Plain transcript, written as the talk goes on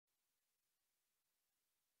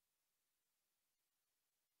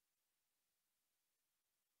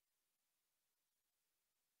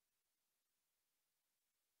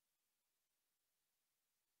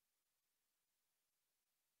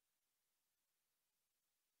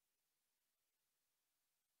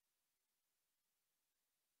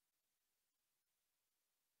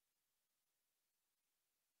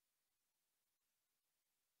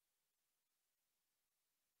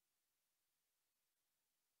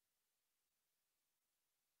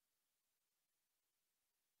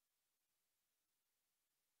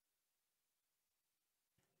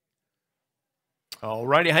All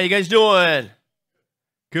righty, how you guys doing?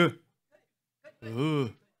 Good.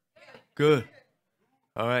 Ooh, good.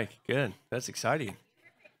 All right, good. That's exciting.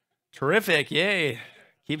 Terrific, yay.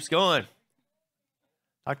 Keeps going.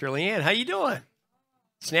 Dr. Leanne, how you doing?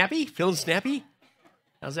 Snappy? Feeling snappy?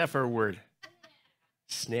 How's that for a word?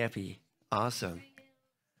 Snappy. Awesome.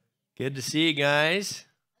 Good to see you guys.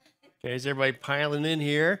 Okay, is everybody piling in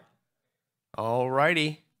here? All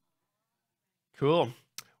righty. Cool.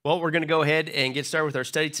 Well, we're going to go ahead and get started with our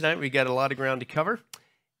study tonight. We've got a lot of ground to cover,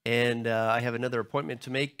 and I have another appointment to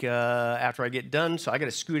make after I get done, so I got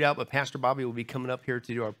to scoot out, but Pastor Bobby will be coming up here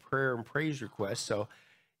to do our prayer and praise request. So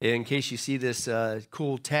in case you see this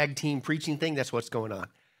cool tag team preaching thing, that's what's going on.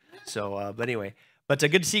 So, but anyway, good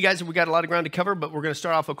to see you guys. We got a lot of ground to cover, but we're going to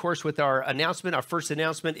start off, of course, with our announcement. Our first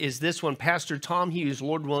announcement is this one. Pastor Tom Hughes,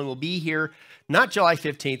 Lord willing, will be here, not July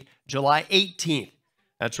 15th, July 18th.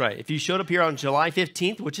 That's right. If you showed up here on July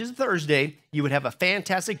 15th, which is Thursday, you would have a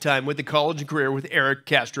fantastic time with the College and Career with Eric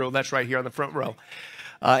Castro. That's right here on the front row.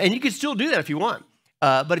 And you can still do that if you want.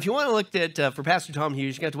 But if you want to look at for Pastor Tom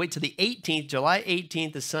Hughes, you have to wait till the 18th, July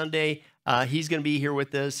 18th, the Sunday. He's going to be here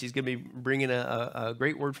with us. He's going to be bringing a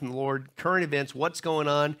great word from the Lord, current events, what's going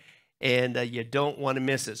on, and you don't want to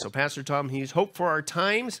miss it. So Pastor Tom Hughes, Hope for Our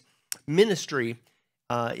Times Ministry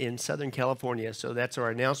in Southern California. So that's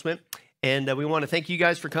our announcement. And we want to thank you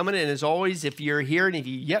guys for coming. And as always, if you're here and if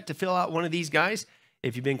you yet to fill out one of these guys,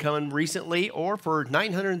 if you've been coming recently or for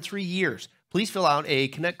 903 years, please fill out a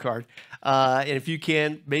Connect card. And if you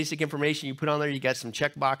can, basic information you put on there, you got some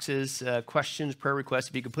check boxes, questions, prayer requests.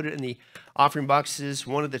 If you could put it in the offering boxes,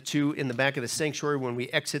 one of the two in the back of the sanctuary when we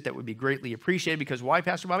exit, that would be greatly appreciated. Because why,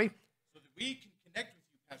 Pastor Bobby? So that we can connect with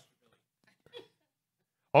you, Pastor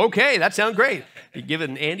Billy. Okay, that sounds great. You're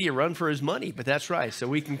giving Andy a run for his money, but that's right. So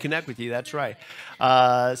we can connect with you. That's right.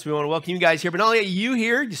 So we want to welcome you guys here. But not only you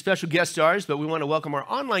here, you special guest stars, but we want to welcome our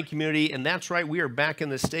online community. And that's right, we are back in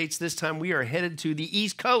the States. This time we are headed to the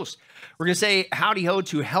East Coast. We're going to say howdy ho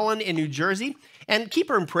to Helen in New Jersey. And keep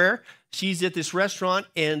her in prayer. She's at this restaurant,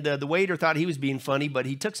 and the waiter thought he was being funny, but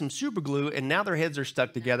he took some super glue, and now their heads are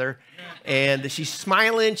stuck together. And she's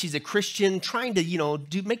smiling. She's a Christian, trying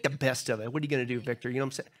to, make the best of it. What are you going to do, Victor? You know what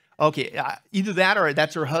I'm saying? Okay, either that or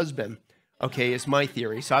that's her husband. Okay, it's my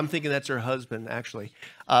theory. So I'm thinking that's her husband, actually.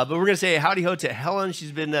 But we're going to say howdy ho to Helen.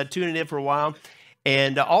 She's been tuning in for a while.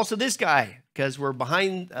 And also this guy, because we're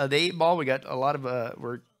behind the 8 ball. We got a lot of,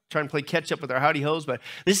 we're trying to play catch up with our howdy hoes. But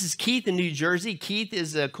this is Keith in New Jersey. Keith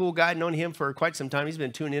is a cool guy. I've known him for quite some time. He's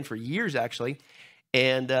been tuning in for years, actually.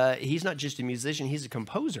 And he's not just a musician, he's a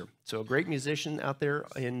composer. So a great musician out there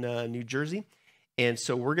in New Jersey. And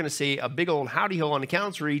so we're going to say a big old howdy ho on the count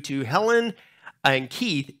of 3 to Helen and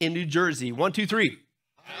Keith in New Jersey. 1, 2, 3.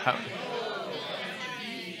 Howdy ho,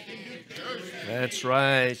 Keith in New Jersey. That's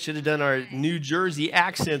right. Should have done our New Jersey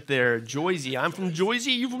accent there. Joyzy. I'm from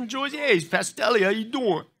Joyzy. You from Joyzy? Hey, it's Pastelli. How you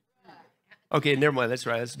doing? Okay, never mind. That's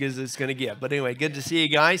right. That's as good as it's going to get. But anyway, good to see you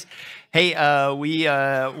guys. Hey, we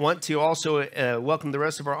want to also welcome the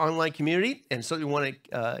rest of our online community. And so we want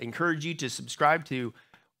to encourage you to subscribe to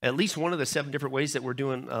at least one of the 7 different ways that we're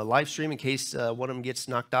doing live stream in case one of them gets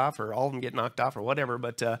knocked off or all of them get knocked off or whatever.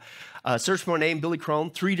 But search for my name, Billy Crone.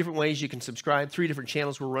 3 different ways you can subscribe. 3 different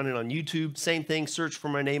channels we're running on YouTube. Same thing. Search for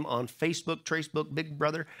my name on Facebook, Tracebook, Big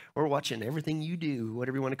Brother. We're watching everything you do,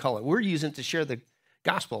 whatever you want to call it. We're using it to share the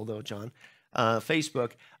gospel, though, John.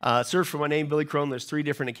 Facebook. Search for my name, Billy Crone. There's 3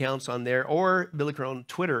 different accounts on there, or Billy Crone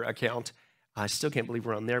Twitter account. I still can't believe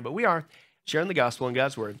we're on there, but we are sharing the gospel and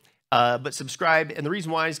God's word. But subscribe, and the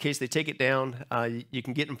reason why is in case they take it down, you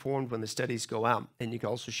can get informed when the studies go out, and you can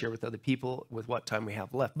also share with other people with what time we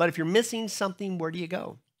have left. But if you're missing something, where do you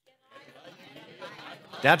go?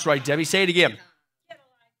 That's right, Debbie. Say it again.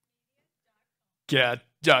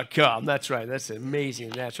 Get.com. That's right. That's amazing.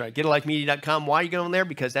 That's right. GetALifeMedia.com. Why are you going there?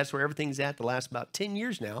 Because that's where everything's at the last about 10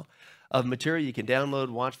 years now of material you can download,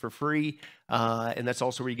 watch for free. And that's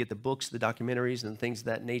also where you get the books, the documentaries, and things of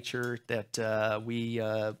that nature that we,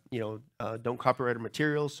 don't copyright our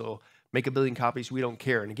material. So make 1 billion copies. We don't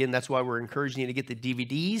care. And again, that's why we're encouraging you to get the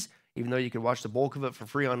DVDs, even though you can watch the bulk of it for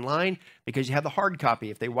free online, because you have the hard copy.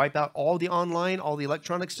 If they wipe out all the online, all the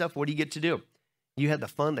electronic stuff, what do you get to do? You had the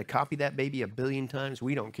fun to copy that baby 1 billion times.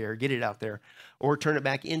 We don't care. Get it out there. Or turn it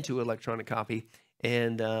back into electronic copy,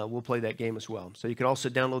 and we'll play that game as well. So you can also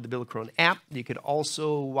download the Billy Crone app. You could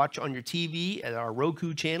also watch on your TV at our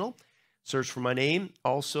Roku channel. Search for my name.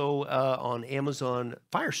 Also on Amazon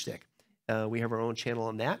Fire Stick. We have our own channel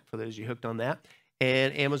on that, for those of you hooked on that.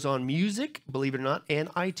 And Amazon Music, believe it or not, and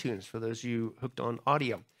iTunes, for those of you hooked on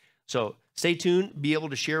audio. So stay tuned. Be able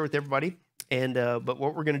to share with everybody. But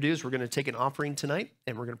what we're going to do is we're going to take an offering tonight,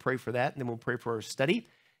 and we're going to pray for that, and then we'll pray for our study.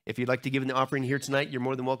 If you'd like to give in the offering here tonight, you're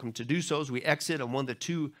more than welcome to do so as we exit on one of the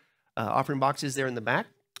two offering boxes there in the back.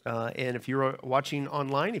 And if you're watching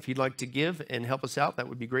online, if you'd like to give and help us out, that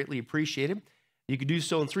would be greatly appreciated. You can do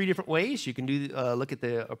so in 3 different ways. You can look at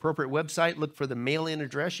the appropriate website, look for the mail-in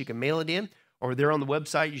address. You can mail it in, or there on the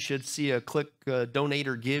website, you should see a click donate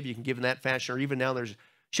or give. You can give in that fashion, or even now there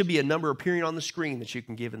should be a number appearing on the screen that you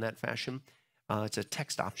can give in that fashion. It's a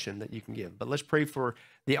text option that you can give. But let's pray for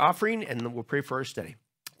the offering, and then we'll pray for our study.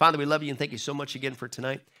 Father, we love you, and thank you so much again for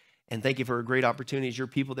tonight. And thank you for a great opportunity as your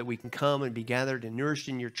people that we can come and be gathered and nourished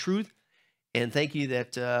in your truth. And thank you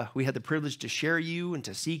that we had the privilege to share you and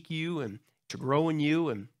to seek you and to grow in you.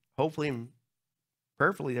 And hopefully and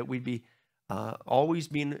prayerfully that we'd be always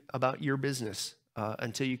being about your business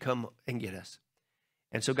until you come and get us.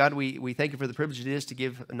 And so, God, we thank you for the privilege it is to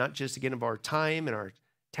give not just again of our time and our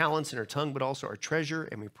talents and our tongue, but also our treasure.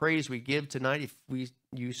 And we pray as we give tonight, if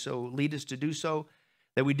you so lead us to do so,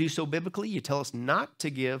 that we do so biblically. You tell us not to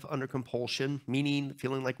give under compulsion, meaning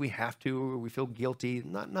feeling like we have to or we feel guilty.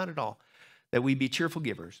 Not at all. That we be cheerful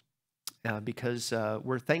givers because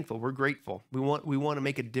we're thankful, we're grateful. We want to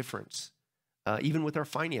make a difference, even with our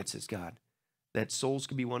finances, God, that souls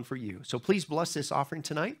could be won for you. So please bless this offering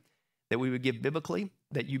tonight, that we would give biblically,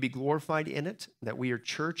 that you be glorified in it, that we, your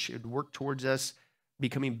church, would work towards us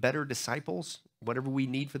becoming better disciples, whatever we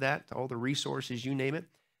need for that, all the resources, you name it,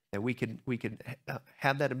 that we could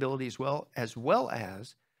have that ability as well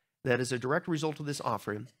as that as a direct result of this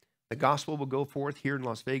offering, the gospel will go forth here in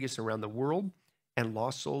Las Vegas and around the world, and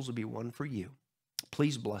lost souls will be won for you.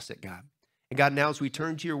 Please bless it, God. And God, now as we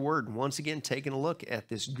turn to your word, and once again taking a look at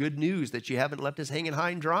this good news that you haven't left us hanging high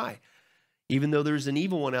and dry, even though there's an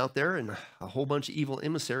evil one out there and a whole bunch of evil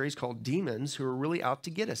emissaries called demons who are really out to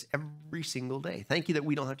get us every single day. Thank you that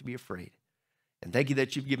we don't have to be afraid. And thank you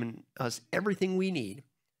that you've given us everything we need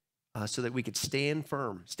so that we could stand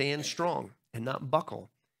firm, stand strong, and not buckle,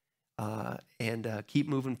 and keep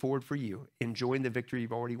moving forward for you, enjoying the victory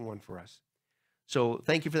you've already won for us. So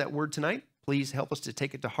thank you for that word tonight. Please help us to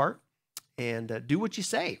take it to heart and do what you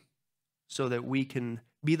say so that we can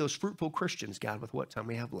be those fruitful Christians, God, with what time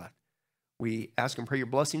we have left. We ask and pray your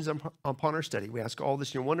blessings upon our study. We ask all this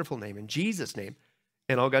in your wonderful name, in Jesus' name.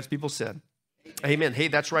 And all God's people said, amen. Hey,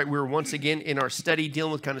 that's right. We're once again in our study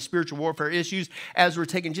dealing with kind of spiritual warfare issues as we're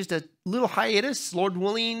taking just a little hiatus, Lord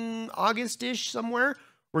willing, August-ish somewhere.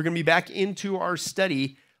 We're going to be back into our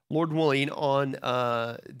study, Lord willing, on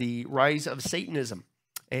the rise of Satanism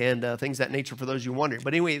and things of that nature for those you wondering.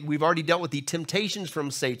 But anyway, we've already dealt with the temptations from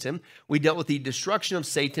Satan. We dealt with the destruction of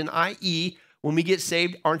Satan, i.e., when we get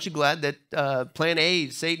saved, aren't you glad that plan A,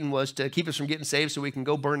 Satan, was to keep us from getting saved so we can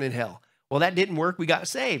go burn in hell? Well, that didn't work. We got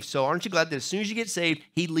saved. So aren't you glad that as soon as you get saved,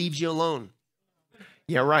 he leaves you alone?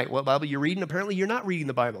 Yeah, right. What Bible you're reading? Apparently you're not reading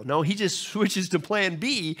the Bible. No, he just switches to plan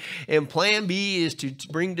B, and plan B is to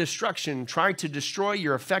bring destruction, try to destroy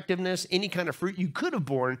your effectiveness, any kind of fruit you could have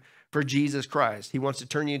borne for Jesus Christ. He wants to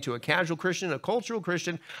turn you into a casual Christian, a cultural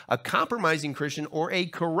Christian, a compromising Christian, or a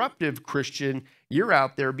corruptive Christian. You're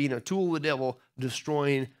out there being a tool of the devil,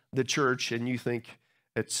 destroying the church, and you think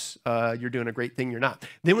you're doing a great thing. You're not.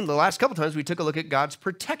 Then when the last couple times we took a look at God's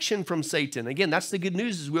protection from Satan. Again, that's the good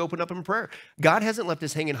news as we open up in prayer. God hasn't left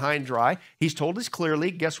us hanging high and dry. He's told us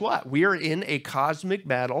clearly, guess what? We are in a cosmic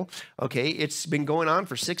battle. Okay, it's been going on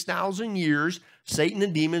for 6,000 years. Satan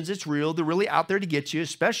and demons, it's real. They're really out there to get you,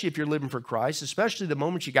 especially if you're living for Christ, especially the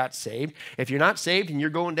moment you got saved. If you're not saved and you're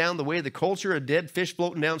going down the way of the culture, a dead fish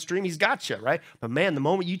floating downstream, he's got you, right? But man, the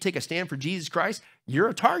moment you take a stand for Jesus Christ, you're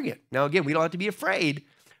a target. Now, again, we don't have to be afraid,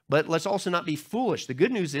 but let's also not be foolish. The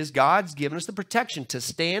good news is God's given us the protection to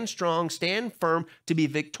stand strong, stand firm, to be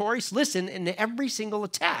victorious, listen, in every single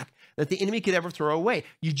attack that the enemy could ever throw away.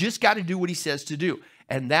 You just got to do what he says to do.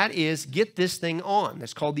 And that is get this thing on.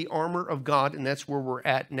 That's called the armor of God, and that's where we're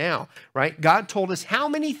at now, right? God told us how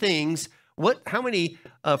many things, for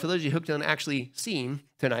those of you hooked on actually seeing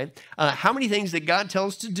tonight, how many things that God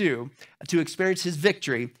tells us to do to experience his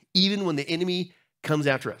victory, even when the enemy comes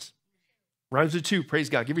after us. Rhymes with 2, praise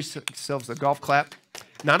God. Give yourselves a golf clap.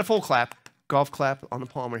 Not a full clap, golf clap on the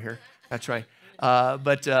palm right here. That's right.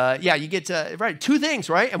 Yeah, you get, right, 2 things,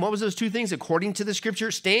 right? And what was those 2 things? According to the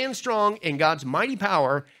scripture, stand strong in God's mighty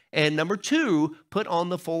power. And number 2, put on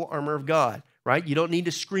the full armor of God, right? You don't need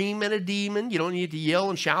to scream at a demon. You don't need to yell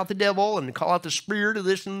and shout at the devil and call out the spirit of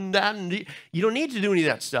this and that. And you don't need to do any of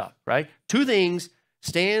that stuff, right? 2 things,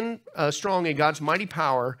 stand strong in God's mighty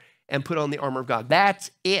power and put on the armor of God.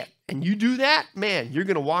 That's it. And you do that, man, you're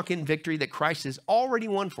going to walk in victory that Christ has already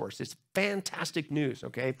won for us. It's fantastic news,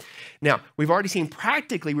 okay? Now, we've already seen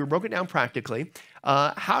practically, we broke it down practically.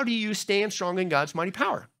 How do you stand strong in God's mighty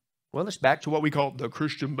power? Well, it's back to what we call the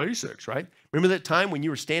Christian basics, right? Remember that time when you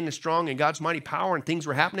were standing strong in God's mighty power and things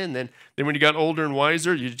were happening, and then when you got older and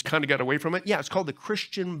wiser, you just kind of got away from it? Yeah, it's called the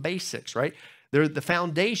Christian basics, right? They're the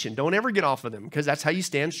foundation. Don't ever get off of them, because that's how you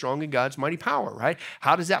stand strong in God's mighty power, right?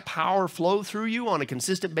 How does that power flow through you on a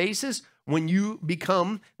consistent basis? When you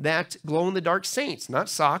become that glow-in-the-dark saints, not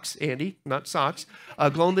socks, Andy, not socks,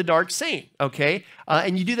 glow-in-the-dark saint, okay?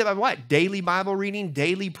 And you do that by what? Daily Bible reading,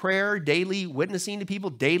 daily prayer, daily witnessing to people,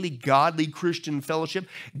 daily godly Christian fellowship,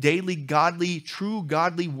 daily godly, true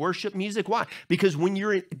godly worship music. Why? Because when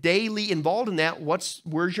you're daily involved in that,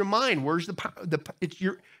 where's your mind? Where's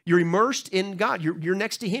you're immersed in God. You're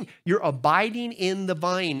next to him. You're abiding in the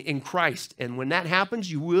vine in Christ. And when that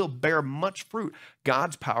happens, you will bear much fruit.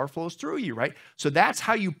 God's power flows through you, right? So that's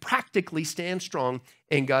how you practically stand strong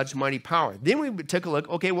in God's mighty power. Then we took a look,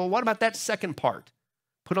 okay, well, what about that second part?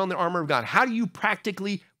 Put on the armor of God. How do you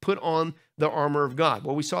practically put on the armor of God?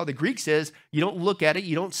 Well, we saw the Greek says you don't look at it,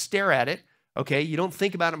 you don't stare at it, okay? You don't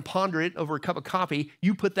think about it and ponder it over a cup of coffee.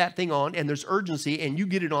 You put that thing on, and there's urgency, and you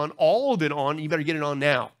get it on, all of it on. You better get it on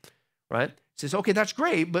now, right? It says, okay, that's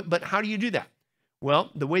great, but how do you do that?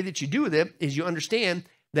 Well, the way that you do it is you understand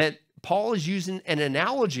that Paul is using an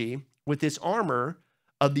analogy with this armor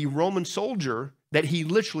of the Roman soldier that he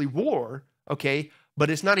literally wore, okay? But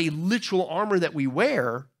it's not a literal armor that we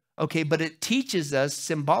wear, okay? But it teaches us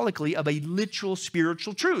symbolically of a literal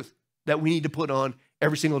spiritual truth that we need to put on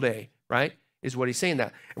every single day, right? Is what he's saying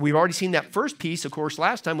that. And we've already seen that first piece, of course,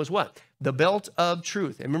 last time was what? The belt of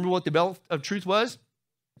truth. And remember what the belt of truth was?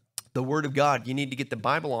 The Word of God. You need to get the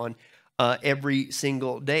Bible on every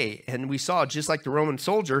single day. And we saw, just like the Roman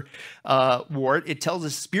soldier wore it, it tells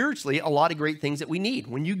us spiritually a lot of great things that we need.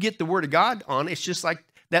 When you get the Word of God on, it's just like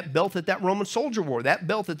that belt that Roman soldier wore. That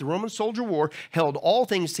belt that the Roman soldier wore held all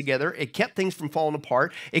things together. It kept things from falling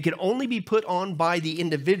apart. It could only be put on by the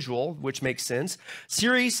individual, which makes sense.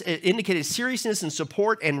 It indicated seriousness and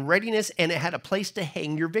support and readiness, and it had a place to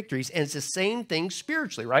hang your victories. And it's the same thing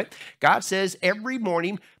spiritually, right? God says every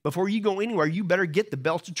morning before you go anywhere, you better get the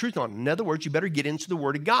belt of truth on. In other words, you better get into the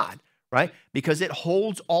Word of God, right? Because it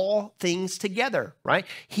holds all things together, right?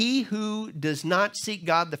 He who does not seek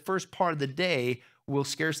God the first part of the day will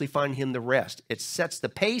scarcely find him the rest. It sets the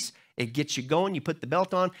pace. It gets you going. You put the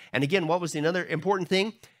belt on. And again, what was the another important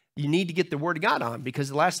thing? You need to get the Word of God on, because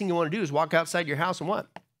the last thing you want to do is walk outside your house and what?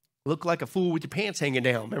 Look like a fool with your pants hanging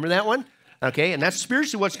down. Remember that one? Okay, and that's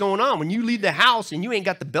spiritually what's going on. When you leave the house and you ain't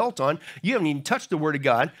got the belt on, you haven't even touched the Word of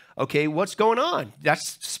God. Okay, what's going on?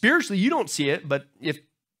 That's spiritually, you don't see it, but if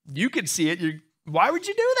you could see it, why would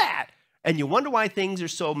you do that? And you wonder why things are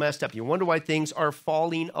so messed up. You wonder why things are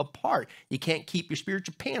falling apart. You can't keep your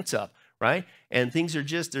spiritual pants up, right? And things are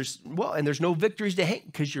just, there's no victories to hang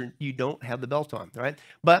because you don't have the belt on, right?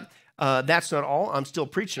 But that's not all. I'm still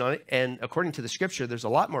preaching on it. And according to the scripture, there's a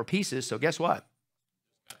lot more pieces. So guess what?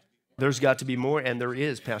 There's got to be more, and there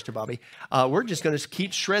is, Pastor Bobby. We're just going to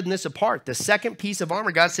keep shredding this apart. The second piece of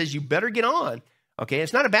armor, God says you better get on, okay?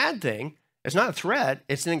 It's not a bad thing. It's not a threat.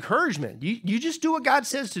 It's an encouragement. You just do what God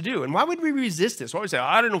says to do. And why would we resist this? Why would we say,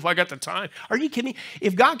 I don't know if I got the time? Are you kidding me?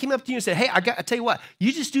 If God came up to you and said, hey, I tell you what,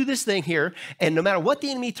 you just do this thing here, and no matter what the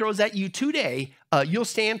enemy throws at you today, you'll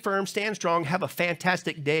stand firm, stand strong, have a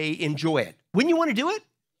fantastic day, enjoy it. Wouldn't you want to do it?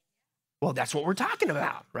 Well, that's what we're talking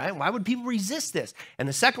about, right? Why would people resist this? And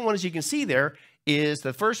the second one, as you can see there, is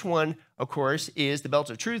the first one, of course, is the belt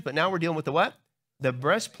of truth. But now we're dealing with the what? The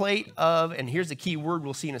breastplate of, and here's the key word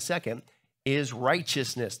we'll see in a second, is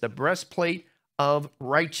righteousness, the breastplate of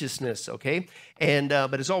righteousness, okay? And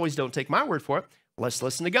but as always, don't take my word for it. Let's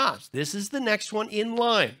listen to God's. This is the next one in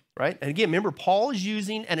line, right? And again, remember, Paul is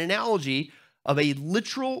using an analogy of a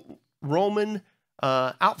literal Roman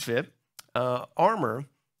outfit, armor,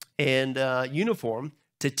 and uniform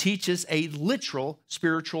to teach us a literal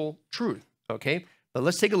spiritual truth, okay? But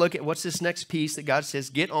let's take a look at what's this next piece that God says,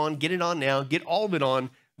 get on, get it on now, get all of it on,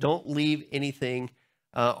 don't leave anything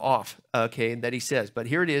off, okay, that he says. But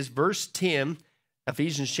here it is, verse 10,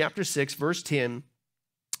 Ephesians chapter 6, verse 10.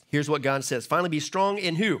 Here's what God says. Finally, be strong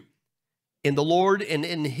in who? In the Lord and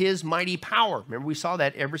in his mighty power. Remember, we saw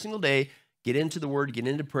that every single day. Get into the word, get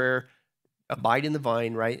into prayer, abide in the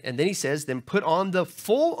vine, right? And then he says, then put on the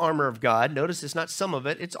full armor of God. Notice it's not some of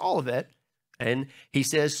it, it's all of it. And he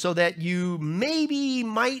says, so that you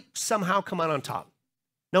might somehow come out on top.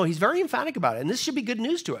 No, he's very emphatic about it. And this should be good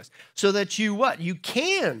news to us. So that you what? You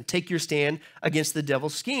can take your stand against the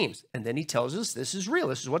devil's schemes. And then he tells us this is real.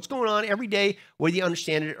 This is what's going on every day, whether you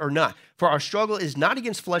understand it or not. For our struggle is not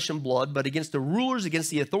against flesh and blood, but against the rulers, against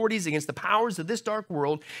the authorities, against the powers of this dark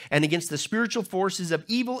world, and against the spiritual forces of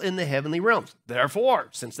evil in the heavenly realms. Therefore,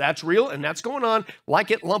 since that's real and that's going on, like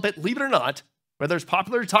it, lump it, leave it or not, whether it's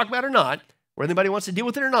popular to talk about or not, whether anybody wants to deal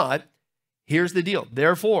with it or not, here's the deal.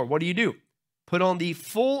 Therefore, what do? Put on the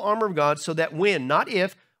full armor of God so that when, not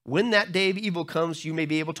if, when that day of evil comes, you may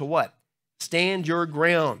be able to what? Stand your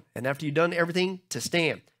ground. And after you've done everything, to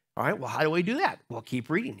stand. All right, well, how do we do that? Well, keep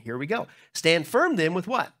reading. Here we go. Stand firm then with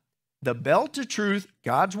what? The belt of truth,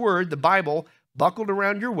 God's word, the Bible, buckled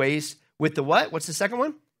around your waist with the what? What's the second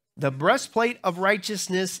one? The breastplate of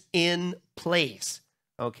righteousness in place.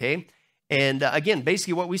 Okay. And again,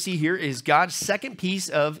 basically what we see here is God's second piece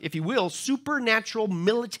of, if you will, supernatural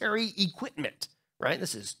military equipment, right?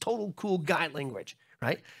 This is total cool guy language,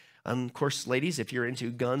 right? Of course, ladies, if you're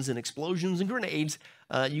into guns and explosions and grenades,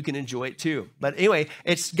 you can enjoy it too. But anyway,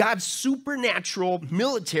 it's God's supernatural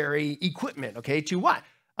military equipment, okay? To what?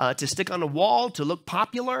 To stick on a wall, to look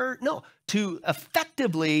popular? No, to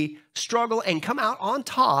effectively struggle and come out on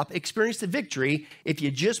top, experience the victory if you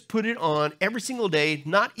just put it on every single day,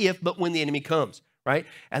 not if, but when the enemy comes, right?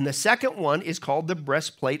 And the second one is called the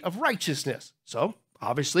breastplate of righteousness. So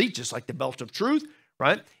obviously, just like the belt of truth,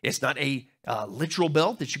 right? It's not a literal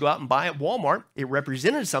belt that you go out and buy at Walmart. It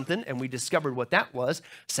represented something, and we discovered what that was.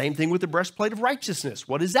 Same thing with the breastplate of righteousness.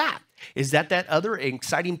 What is that? Is that other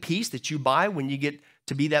exciting piece that you buy when you get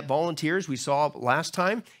to be that volunteers we saw last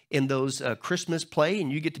time in those Christmas play,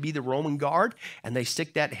 and you get to be the Roman guard, and they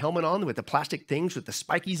stick that helmet on with the plastic things with the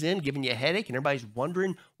spikies in, giving you a headache, and everybody's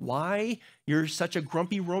wondering why you're such a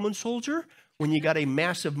grumpy Roman soldier when you got a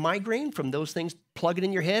massive migraine from those things plugging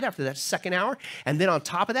in your head after that second hour. And then on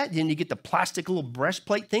top of that, then you get the plastic little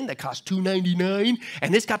breastplate thing that costs $2.99,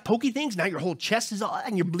 and it's got pokey things. Now your whole chest is all,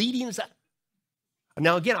 and you're bleeding.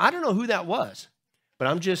 Now, again, I don't know who that was, but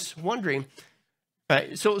I'm just wondering.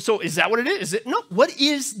 So is that what it is? No, what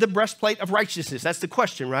is the breastplate of righteousness? That's the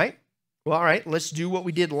question, right? Well, all right, let's do what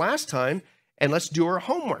we did last time, and let's do our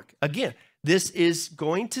homework. Again, this is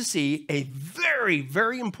going to see a very,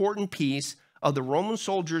 very important piece of the Roman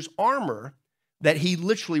soldier's armor that he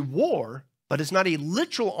literally wore, but it's not a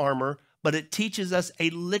literal armor, but it teaches us a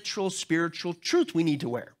literal spiritual truth we need to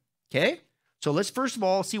wear, okay? So let's first of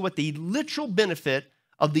all see what the literal benefit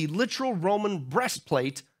of the literal Roman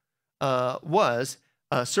breastplate was,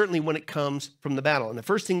 certainly when it comes from the battle. And the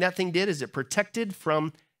first thing that thing did is it protected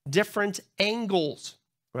from different angles,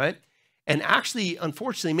 right? And actually,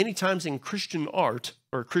 unfortunately, many times in Christian art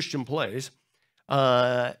or Christian plays,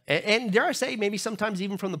 and dare I say, maybe sometimes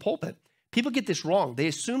even from the pulpit, people get this wrong. They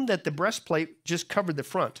assume that the breastplate just covered the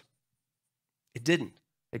front. It didn't.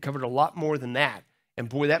 It covered a lot more than that. And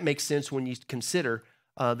boy, that makes sense when you consider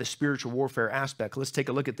the spiritual warfare aspect. Let's take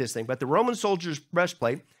a look at this thing. But the Roman soldier's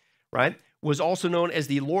breastplate, right, was also known as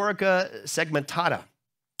the lorica segmentata,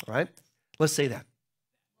 right? Let's say that.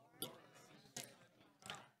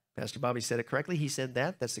 Pastor Bobby said it correctly. He said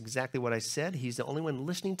that. That's exactly what I said. He's the only one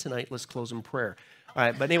listening tonight. Let's close in prayer. All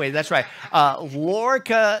right, but anyway, that's right.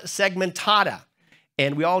 Lorica segmentata.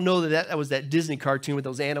 And we all know that was that Disney cartoon with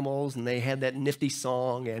those animals, and they had that nifty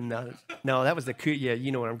song. And no, that was yeah,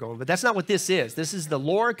 you know where I'm going. But that's not what this is. This is the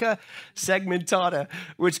lorica segmentata,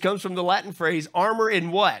 which comes from the Latin phrase armor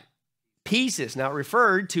in what? Pieces. Now, it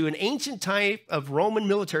referred to an ancient type of Roman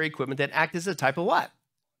military equipment that acted as a type of what?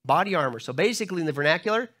 Body armor. So basically, in the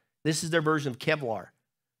vernacular, this is their version of Kevlar,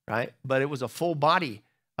 right? But it was a full body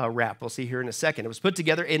wrap. We'll see here in a second. It was put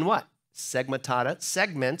together in what? Segmentata,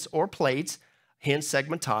 segments or plates, hence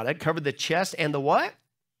segmentata. It covered the chest and the what?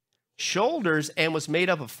 Shoulders, and was made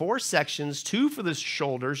up of 4 sections, 2 for the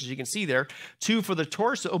shoulders, as you can see there, 2 for the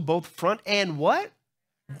torso, both front and what?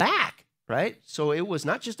 Back, right? So it was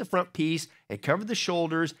not just a front piece. It covered the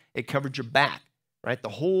shoulders. It covered your back, right? The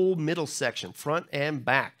whole middle section, front and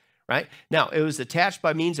back. Right? Now, it was attached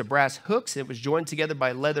by means of brass hooks. It was joined together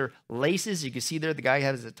by leather laces. You can see there, the guy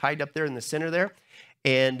has it tied up there in the center there.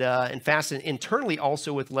 And fastened internally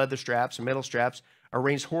also with leather straps or metal straps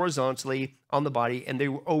arranged horizontally on the body, and they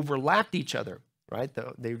overlapped each other, right?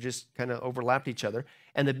 They just kind of overlapped each other.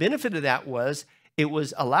 And the benefit of that was it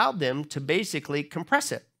was allowed them to basically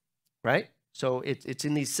compress it, right? So it's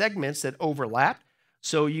in these segments that overlap.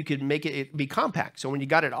 So you could make it be compact. So when you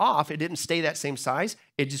got it off, it didn't stay that same size.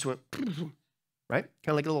 It just went, right? Kind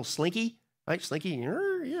of like a little slinky, right? Slinky,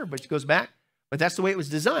 but it goes back. But that's the way it was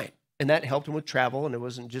designed. And that helped him with travel. And it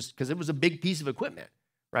wasn't just because it was a big piece of equipment,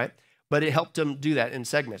 right? but it helped them do that in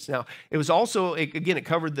segments. Now, it was also, again, it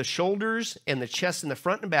covered the shoulders and the chest and the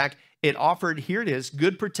front and back. It offered, here it is,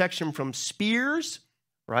 good protection from spears,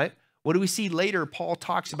 right? What do we see later? Paul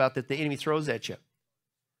talks about that the enemy throws at you.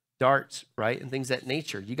 Darts, right? And things of that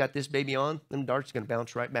nature. You got this baby on, them darts are going to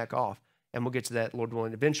bounce right back off. And we'll get to that, Lord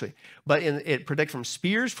willing, eventually. But it protects from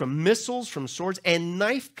spears, from missiles, from swords, and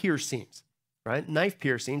knife piercings, right? Knife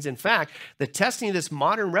piercings. In fact, the testing of this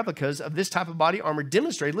modern replicas of this type of body armor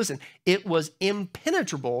demonstrated, listen, it was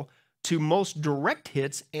impenetrable to most direct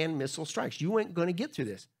hits and missile strikes. You ain't going to get through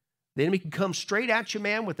this. The enemy can come straight at you,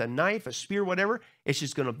 man, with a knife, a spear, whatever. It's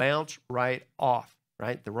just going to bounce right off,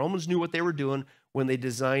 right? The Romans knew what they were doing when they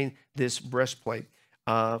designed this breastplate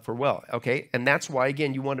okay? And that's why,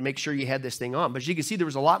 again, you want to make sure you had this thing on. But as you can see, there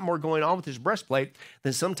was a lot more going on with this breastplate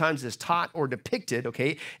than sometimes is taught or depicted,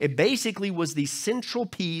 okay? It basically was the central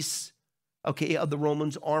piece, okay, of the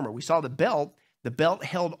Romans' armor. We saw the belt. The belt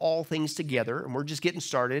held all things together, and we're just getting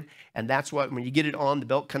started. And that's what, when you get it on, the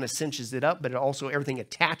belt kind of cinches it up, but it also, everything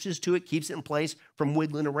attaches to it, keeps it in place from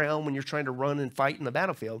wiggling around when you're trying to run and fight in the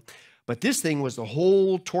battlefield. But this thing was the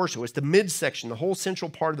whole torso. It's the midsection, the whole central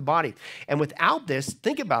part of the body. And without this,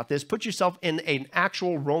 think about this, put yourself in an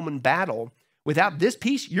actual Roman battle. Without this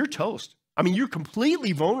piece, you're toast. I mean, you're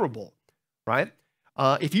completely vulnerable, right?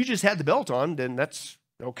 If you just had the belt on, then that's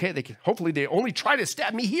okay. Hopefully they only try to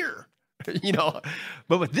stab me here, you know.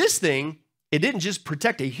 But with this thing, it didn't just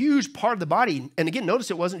protect a huge part of the body. And again, notice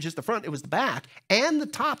it wasn't just the front, it was the back and the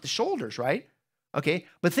top, the shoulders, right? Okay,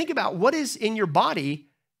 but think about what is in your body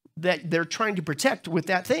that they're trying to protect with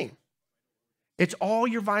that thing. It's all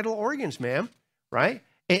your vital organs, man, right?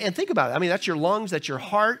 And think about it. I mean, that's your lungs, that's your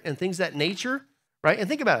heart, and things of that nature, right? And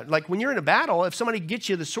think about it. Like when you're in a battle, if somebody gets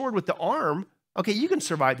you the sword with the arm, okay, you can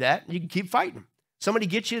survive that. You can keep fighting. Somebody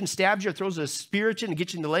gets you and stabs you or throws a spear at you and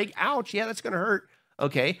gets you in the leg. Ouch, yeah, that's going to hurt.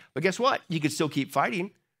 Okay, but guess what? You can still keep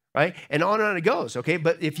fighting, right? And on it goes, okay?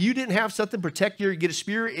 But if you didn't have something to protect you, get a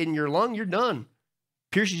spear in your lung, you're done.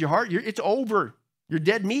 Pierces your heart, it's over. You're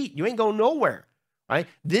dead meat. You ain't going nowhere, right?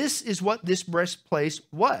 This is what this breastplate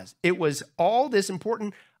was. It was all this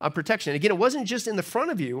important protection. And again, it wasn't just in the front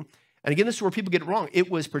of you. And again, this is where people get it wrong. It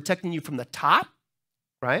was protecting you from the top,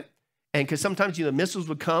 right? And because sometimes, the missiles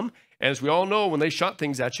would come. And as we all know, when they shot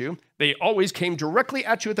things at you, they always came directly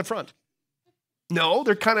at you at the front. No,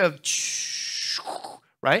 they're kind of,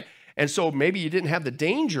 right? And so maybe you didn't have the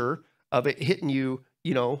danger of it hitting you,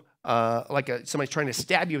 like somebody's trying to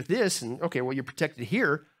stab you with this, and okay, well, you're protected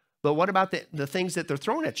here. But what about the things that they're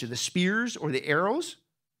throwing at you, the spears or the arrows,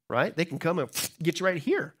 right? They can come and get you right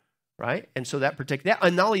here, right? And so that protects that.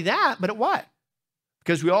 And not only that, but at what?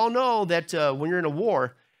 Because we all know that when you're in a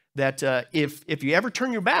war, that if you ever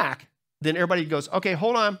turn your back, then everybody goes, okay,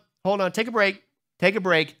 hold on, take a break,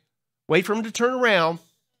 wait for him to turn around,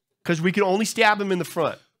 because we can only stab him in the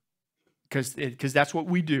front, because that's what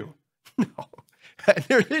we do. No.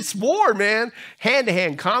 It's war, man.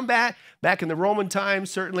 Hand-to-hand combat back in the Roman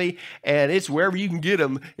times, certainly. And it's wherever you can get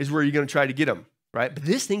them is where you're going to try to get them, right? But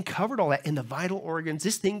this thing covered all that in the vital organs.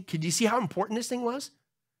 This thing, could you see how important this thing was?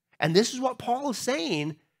 And this is what Paul is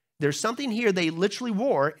saying. There's something here they literally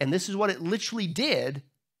wore, and this is what it literally did,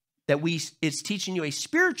 it's teaching you a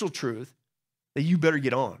spiritual truth that you better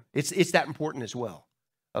get on. It's that important as well.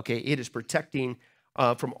 Okay, it is protecting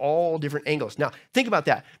from all different angles. Now, think about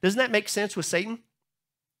that. Doesn't that make sense with Satan?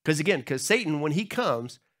 Because Satan, when he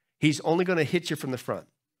comes, he's only going to hit you from the front,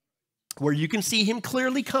 where you can see him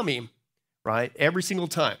clearly coming, right, every single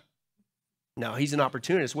time. Now, he's an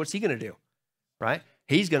opportunist. What's he going to do, right?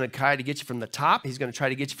 He's going to try to get you from the top. He's going to try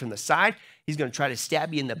to get you from the side. He's going to try to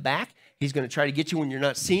stab you in the back. He's going to try to get you when you're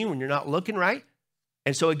not seeing, when you're not looking, right?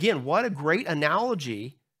 And so, again, what a great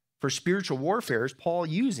analogy for spiritual warfare is Paul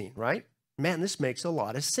using, right? Man, this makes a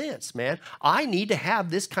lot of sense, man. I need to have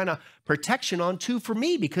this kind of protection on too for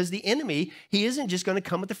me, because the enemy, he isn't just going to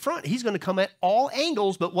come at the front. He's going to come at all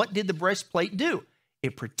angles. But what did the breastplate do?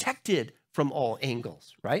 It protected from all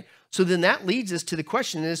angles, right? So then that leads us to the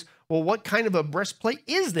question is, well, what kind of a breastplate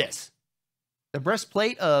is this? The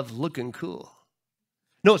breastplate of looking cool.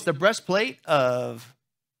 No, it's the breastplate of,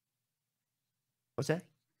 what's that?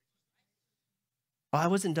 Oh, I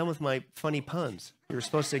wasn't done with my funny puns. You were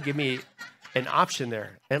supposed to give me an option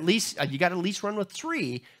there. At least, you got to at least run with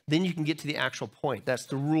 3, then you can get to the actual point. That's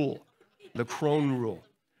the rule, the Crone rule.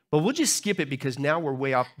 But we'll just skip it because now we're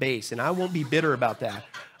way off base, and I won't be bitter about that,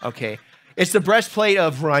 okay? It's the breastplate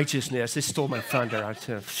of righteousness. It stole my thunder. I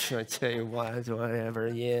tell you what, whatever,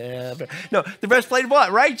 yeah. But no, the breastplate of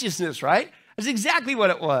what? Righteousness, right? That's exactly what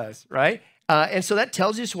it was, right? And so that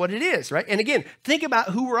tells us what it is, right? And again, think about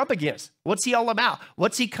who we're up against. What's he all about?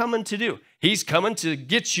 What's he coming to do? He's coming to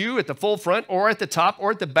get you at the full front or at the top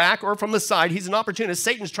or at the back or from the side. He's an opportunist.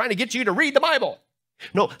 Satan's trying to get you to read the Bible.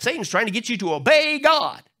 No, Satan's trying to get you to obey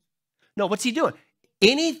God. No, what's he doing?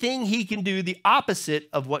 Anything he can do the opposite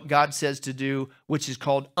of what God says to do, which is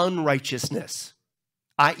called unrighteousness,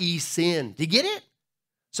 i.e. sin. Do you get it?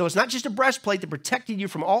 So it's not just a breastplate that protected you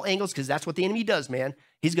from all angles, because that's what the enemy does, man.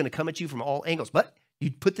 He's going to come at you from all angles. But you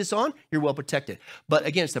put this on, you're well protected. But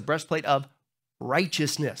again, it's the breastplate of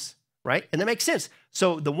righteousness, right? And that makes sense.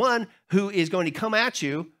 So the one who is going to come at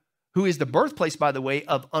you, who is the birthplace, by the way,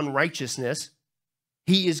 of unrighteousness,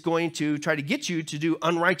 he is going to try to get you to do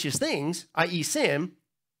unrighteous things, i.e. sin.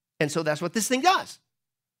 And so that's what this thing does.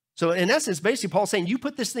 So in essence, basically, Paul's saying, you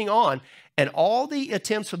put this thing on, and all the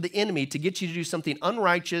attempts from the enemy to get you to do something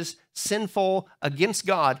unrighteous, sinful, against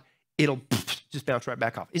God, it'll just bounce right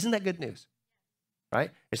back off. Isn't that good news? Right?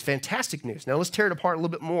 It's fantastic news. Now let's tear it apart a little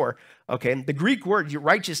bit more. Okay, the Greek word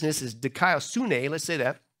righteousness is dikaiosune. Let's say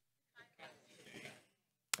that.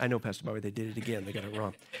 I know, Pastor Bobby, they did it again. They got it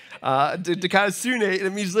wrong. Dikaiosune, it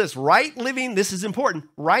means this: right living, this is important,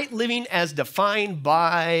 right living as defined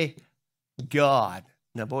by God.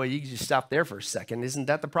 Now, boy, you can just stop there for a second. Isn't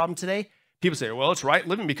that the problem today? People say, well, it's right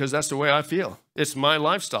living because that's the way I feel. It's my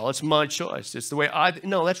lifestyle. It's my choice. It's the way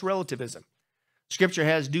no, that's relativism. Scripture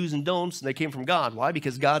has do's and don'ts, and they came from God. Why?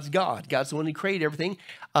 Because God's God. God's the one who created everything.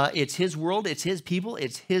 It's his world. It's his people.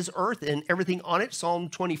 It's his earth and everything on it, Psalm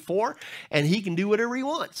 24, and he can do whatever he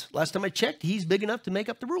wants. Last time I checked, he's big enough to make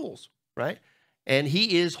up the rules, right? And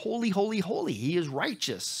he is holy, holy, holy. He is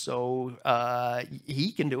righteous, so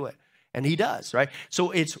he can do it. And he does, right?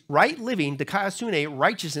 So it's right living, the dikaiosune,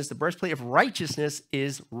 righteousness, the breastplate of righteousness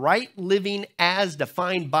is right living as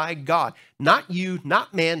defined by God. Not you,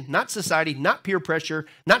 not man, not society, not peer pressure,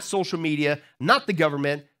 not social media, not the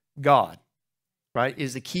government, God, right,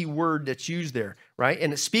 is the key word that's used there, right?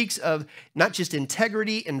 And it speaks of not just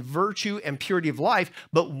integrity and virtue and purity of life,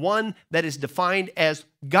 but one that is defined as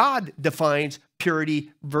God defines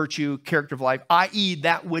purity, virtue, character of life, i.e.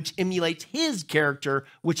 that which emulates his character,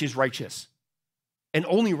 which is righteous and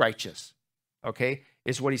only righteous, okay,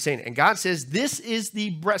 is what he's saying. And God says this is the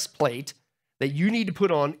breastplate that you need to put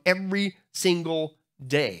on every single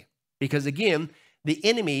day. Because again, the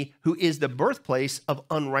enemy, who is the birthplace of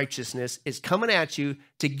unrighteousness, is coming at you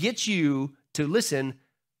to get you to, listen,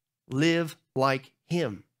 live like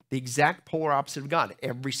him. The exact polar opposite of God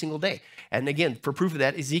every single day. And again, for proof of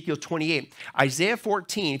that, Ezekiel 28. Isaiah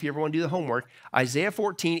 14, if you ever want to do the homework, Isaiah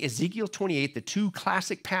 14, Ezekiel 28, the two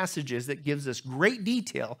classic passages that gives us great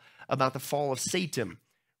detail about the fall of Satan,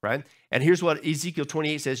 right? And here's what Ezekiel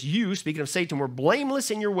 28 says. You, speaking of Satan, were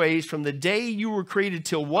blameless in your ways from the day you were created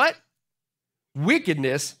till what?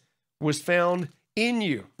 Wickedness was found in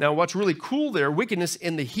you. Now, what's really cool there, wickedness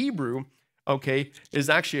in the Hebrew, okay, is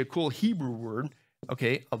actually a cool Hebrew word.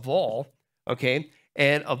 Okay, aval, okay,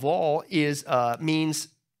 and aval is means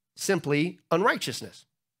simply unrighteousness,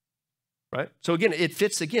 right? So again, it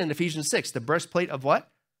fits again Ephesians 6, the breastplate of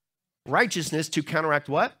what? Righteousness to counteract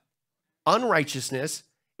what? Unrighteousness.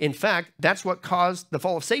 In fact, that's what caused the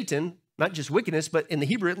fall of Satan, not just wickedness, but in the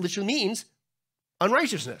Hebrew, it literally means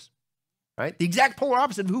unrighteousness, right? The exact polar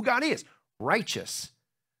opposite of who God is, righteous.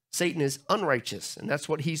 Satan is unrighteous, and that's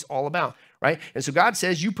what he's all about, right? And so God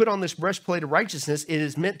says, you put on this breastplate of righteousness. It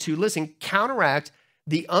is meant to, listen, counteract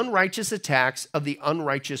the unrighteous attacks of the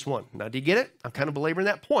unrighteous one. Now, do you get it? I'm kind of belaboring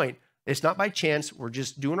that point. It's not by chance. We're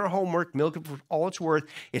just doing our homework, milk it for all it's worth.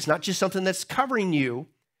 It's not just something that's covering you.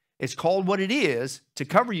 It's called what it is to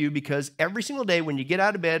cover you, because every single day when you get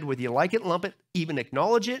out of bed, whether you like it, lump it, even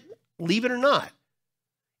acknowledge it, leave it or not,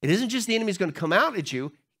 it isn't just the enemy's going to come out at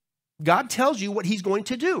you. God tells you what he's going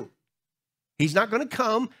to do. He's not going to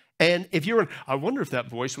come, and if you're, I wonder if that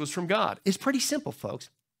voice was from God. It's pretty simple, folks,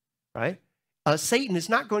 right? Satan is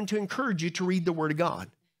not going to encourage you to read the Word of God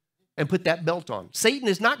and put that belt on. Satan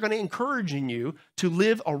is not going to encourage you to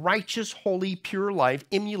live a righteous, holy, pure life,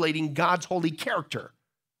 emulating God's holy character,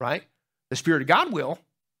 right? The Spirit of God will,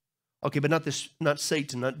 okay, but not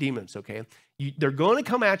Satan, not demons, okay? They're going to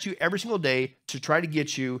come at you every single day to try to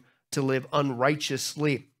get you to live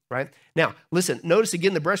unrighteously. Right? Now, listen, notice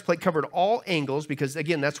again, the breastplate covered all angles because,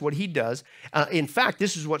 again, that's what he does. In fact,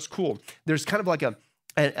 this is what's cool. There's kind of like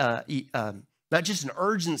not just an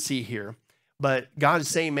urgency here, but God is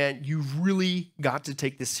saying, man, you've really got to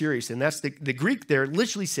take this serious. And that's the Greek there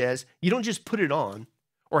literally says, you don't just put it on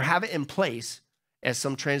or have it in place, as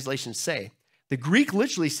some translations say. The Greek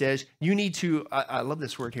literally says you need to, I love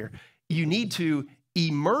this word here, you need to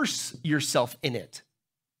immerse yourself in it,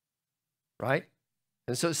 right?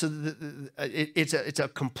 And so it's a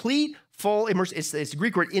complete, full immersion. It's the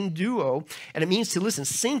Greek word induo, and it means to listen,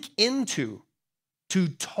 sink into, to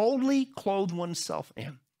totally clothe oneself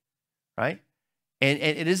in, right? And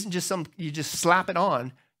it isn't just you just slap it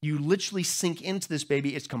on. You literally sink into this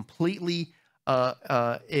baby. It's completely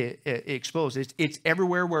exposed. It's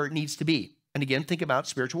everywhere where it needs to be. And again, think about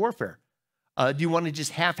spiritual warfare. Do you want to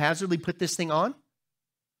just haphazardly put this thing on? Do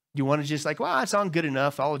you want to just like, well, it's on good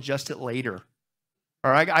enough. I'll adjust it later.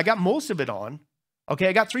 Or I got most of it on. Okay,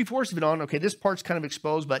 I got 3/4 of it on. Okay, this part's kind of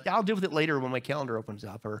exposed, but I'll deal with it later when my calendar opens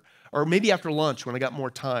up. Or maybe after lunch when I got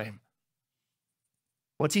more time.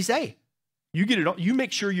 What's he say? You get it all. You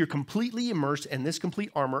make sure you're completely immersed in this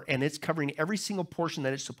complete armor, and it's covering every single portion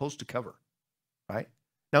that it's supposed to cover. Right?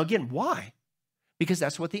 Now, again, why? Because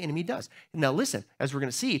that's what the enemy does. Now, listen, as we're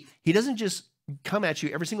going to see, he doesn't just come at you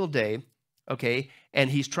every single day, okay, and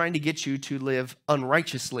he's trying to get you to live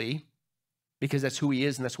unrighteously because that's who he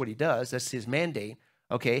is and that's what he does. That's his mandate,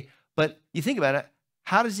 okay? But you think about it,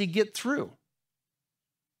 how does he get through?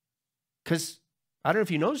 Because I don't know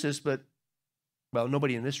if you noticed this, but, well,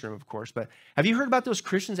 nobody in this room, of course, but have you heard about those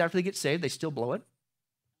Christians after they get saved, they still blow it?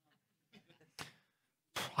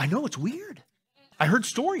 I know, it's weird. I heard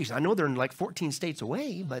stories. I know they're in like 14 states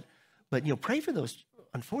away, but pray for those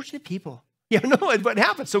unfortunate people. Yeah, no, but it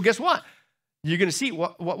happens. So guess what? You're going to see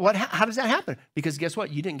how does that happen? Because guess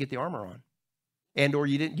what? You didn't get the armor on, or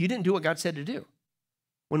you didn't do what God said to do.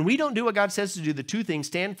 When we don't do what God says to do, the two things,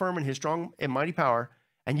 stand firm in his strong and mighty power,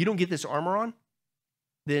 and you don't get this armor on,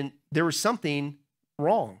 then there was something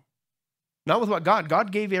wrong. Not with what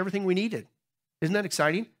God gave you everything we needed. Isn't that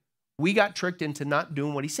exciting? We got tricked into not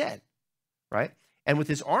doing what he said, right? And with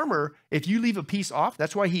his armor, if you leave a piece off,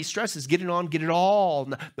 that's why he stresses, get it on, get it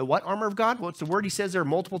all. The what armor of God? What's the word he says there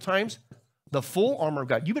multiple times? The full armor of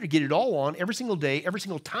God. You better get it all on every single day, every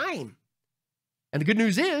single time. And the good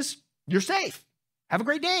news is, you're safe. Have a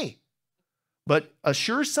great day. But a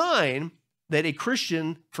sure sign that a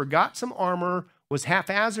Christian forgot some armor, was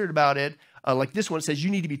haphazard about it, like this one says,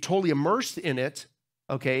 you need to be totally immersed in it,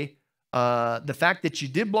 okay? The fact that you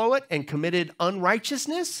did blow it and committed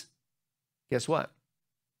unrighteousness, guess what?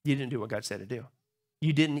 You didn't do what God said to do.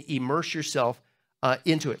 You didn't immerse yourself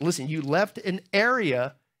into it. Listen, you left an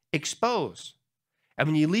area exposed. And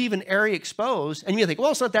when you leave an area exposed, and you think,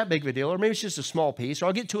 well, it's not that big of a deal, or maybe it's just a small piece, or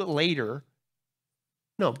I'll get to it later.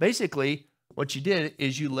 No, basically, what you did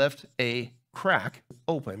is you left a crack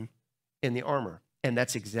open in the armor. And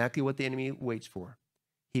that's exactly what the enemy waits for.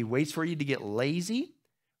 He waits for you to get lazy,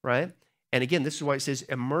 right? And again, this is why it says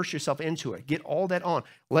immerse yourself into it. Get all that on.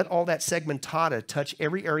 Let all that segmentata touch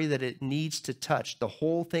every area that it needs to touch, the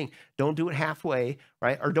whole thing. Don't do it halfway,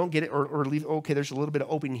 right? Or don't get it, or leave, okay, there's a little bit of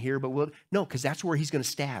opening here, but no, because that's where he's going to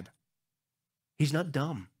stab. He's not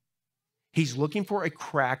dumb. He's looking for a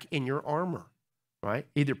crack in your armor, right?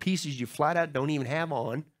 Either pieces you flat out don't even have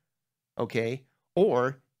on, okay,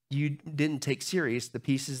 or you didn't take serious the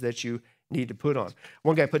pieces that you need to put on.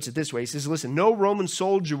 One guy puts it this way. He says, listen, no Roman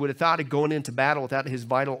soldier would have thought of going into battle without his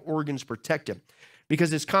vital organs protected.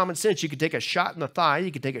 Because it's common sense. You could take a shot in the thigh.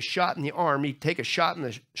 You could take a shot in the arm. You could take a shot in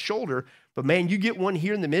the shoulder. But man, you get one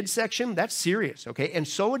here in the midsection, that's serious, okay? And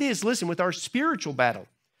so it is, listen, with our spiritual battle.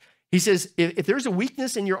 He says, if there's a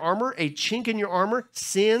weakness in your armor, a chink in your armor,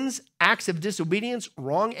 sins, acts of disobedience,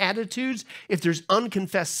 wrong attitudes, if there's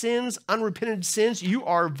unconfessed sins, unrepented sins, you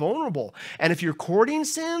are vulnerable. And if you're courting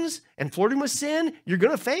sins and flirting with sin, you're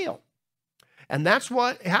going to fail. And that's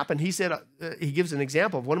what happened. He said, he gives an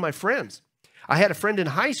example of one of my friends. I had a friend in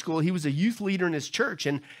high school. He was a youth leader in his church.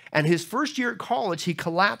 And his first year at college, he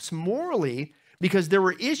collapsed morally because there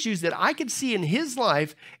were issues that I could see in his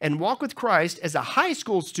life and walk with Christ as a high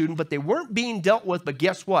school student, but they weren't being dealt with. But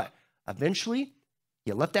guess what? Eventually,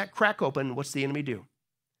 you left that crack open. What's the enemy do?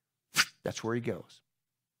 That's where he goes.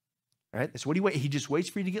 All right? That's what he just waits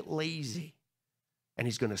for you to get lazy. And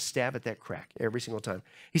he's going to stab at that crack every single time.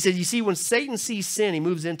 He said, you see, when Satan sees sin, he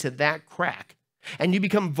moves into that crack. And you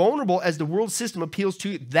become vulnerable as the world system appeals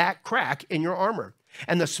to that crack in your armor.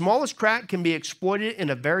 And the smallest crack can be exploited in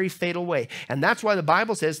a very fatal way. And that's why the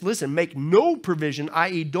Bible says, listen, make no provision,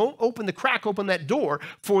 i.e. don't open that door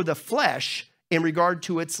for the flesh in regard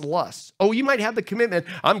to its lusts. Oh, you might have the commitment,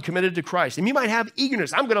 I'm committed to Christ. And you might have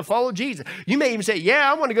eagerness, I'm going to follow Jesus. You may even say, yeah,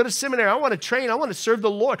 I want to go to seminary, I want to train, I want to serve the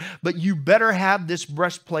Lord. But you better have this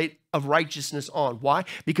breastplate of righteousness on. Why?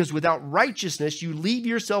 Because without righteousness, you leave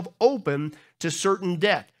yourself open to certain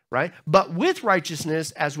death. Right? But with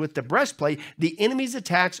righteousness, as with the breastplate, the enemy's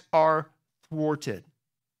attacks are thwarted.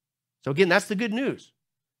 So again, that's the good news.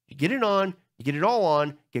 You get it on, you get it all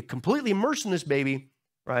on, get completely immersed in this baby,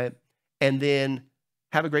 right? And then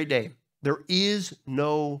have a great day. There is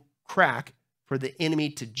no crack for the enemy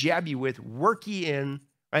to jab you with, work you in,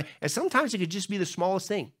 right? And sometimes it could just be the smallest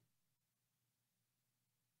thing.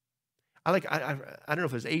 I don't know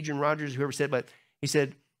if it was Adrian Rogers, whoever said, but he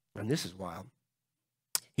said, and this is wild.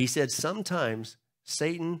 He said, sometimes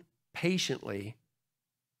Satan patiently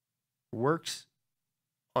works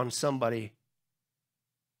on somebody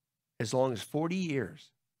as long as 40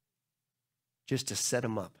 years just to set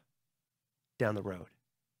them up down the road.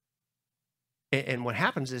 And what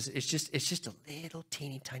happens is it's just a little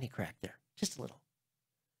teeny tiny crack there, just a little.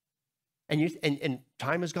 And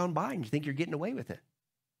time has gone by and you think you're getting away with it.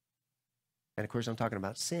 And of course, I'm talking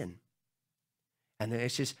about sin. And then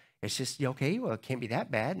it's just okay, well, it can't be that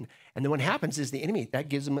bad. And then what happens is the enemy, that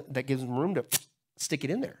gives him room to stick it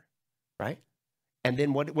in there, right? And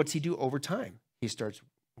then what's he do over time? He starts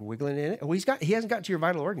wiggling in it. Well, he hasn't gotten to your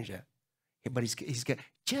vital organs yet, but he's got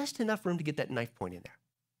just enough room to get that knife point in there,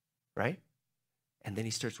 right? And then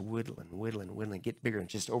he starts whittling, get bigger, and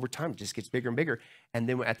just over time, it just gets bigger and bigger. And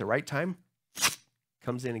then at the right time,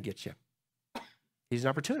 comes in and gets you. He's an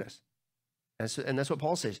opportunist. And that's what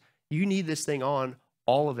Paul says. You need this thing on,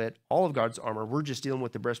 all of it, all of God's armor. We're just dealing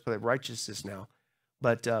with the breastplate of righteousness now.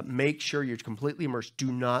 But make sure you're completely immersed.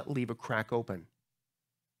 Do not leave a crack open.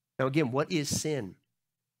 Now, again, what is sin?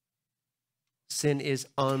 Sin is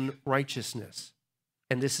unrighteousness.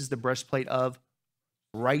 And this is the breastplate of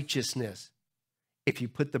righteousness. If you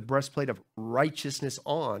put the breastplate of righteousness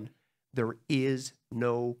on, there is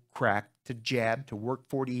no crack to jab, to work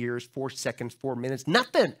 40 years, 4 seconds, 4 minutes,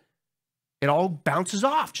 nothing. It all bounces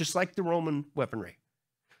off, just like the Roman weaponry.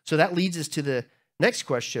 So that leads us to the next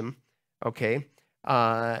question, okay,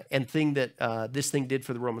 and thing that this thing did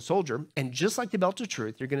for the Roman soldier. And just like the belt of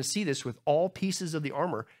truth, you're going to see this with all pieces of the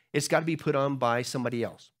armor. It's got to be put on by somebody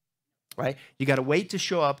else, right? You got to wait to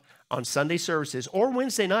show up on Sunday services or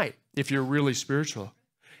Wednesday night if you're really spiritual.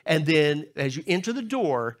 And then as you enter the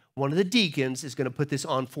door, one of the deacons is going to put this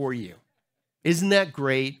on for you. Isn't that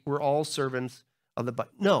great? We're all servants of the body.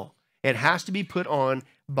 No, it has to be put on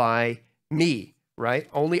by me, right?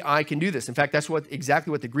 Only I can do this. In fact, that's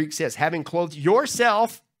exactly what the Greek says. Having clothed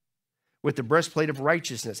yourself with the breastplate of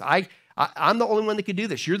righteousness. I'm the only one that can do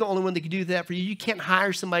this. You're the only one that can do that for you. You can't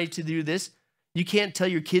hire somebody to do this. You can't tell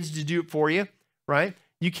your kids to do it for you, right?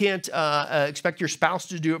 You can't expect your spouse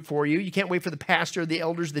to do it for you. You can't wait for the pastor, the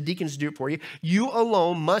elders, the deacons to do it for you. You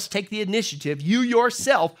alone must take the initiative. You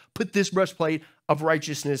yourself put this breastplate of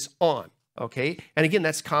righteousness on, okay? And again,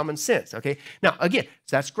 that's common sense, okay? Now, again,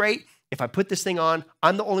 so that's great. If I put this thing on,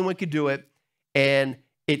 I'm the only one who could do it, and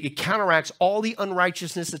it counteracts all the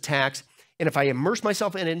unrighteousness attacks. And if I immerse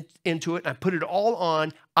myself into it and I put it all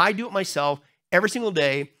on, I do it myself every single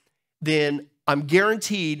day, then I'm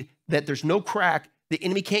guaranteed that there's no crack. The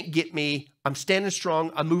enemy can't get me. I'm standing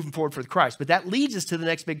strong. I'm moving forward for Christ. But that leads us to the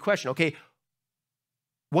next big question. Okay,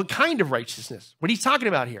 what kind of righteousness? What are you talking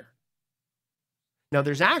about here? Now,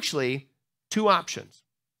 there's actually two options.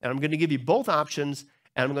 And I'm going to give you both options,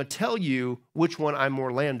 and I'm going to tell you which one I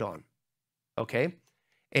more land on. Okay?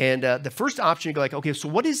 And the first option, you go like, okay, so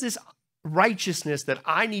what is this righteousness that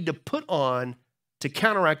I need to put on to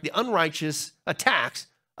counteract the unrighteous attacks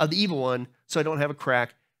of the evil one so I don't have a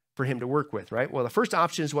crack for him to work with, right? Well, the first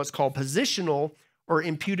option is what's called positional or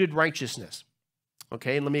imputed righteousness.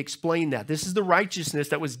 Okay, and let me explain that. This is the righteousness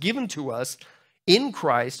that was given to us in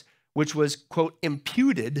Christ, which was, quote,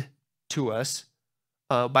 imputed to us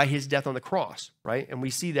by his death on the cross, right? And we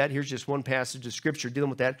see that. Here's just one passage of scripture dealing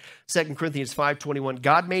with that. 2 Corinthians 5:21,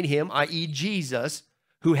 God made him, i.e. Jesus,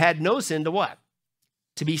 who had no sin to what?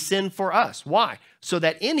 To be sin for us. Why? So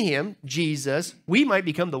that in him, Jesus, we might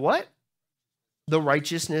become the what? The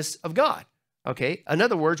righteousness of God. Okay? In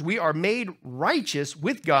other words, we are made righteous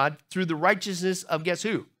with God through the righteousness of guess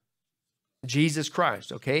who? Jesus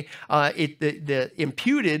Christ. Okay? The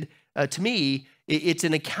imputed, to me, it's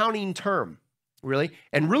an accounting term, really.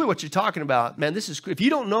 And really what you're talking about, man, this is, if you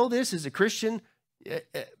don't know this as a Christian,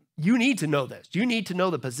 you need to know this. You need to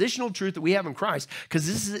know the positional truth that we have in Christ, because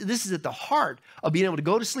this is at the heart of being able to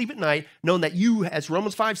go to sleep at night, knowing that you, as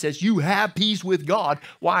Romans 5 says, you have peace with God.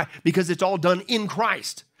 Why? Because it's all done in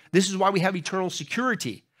Christ. This is why we have eternal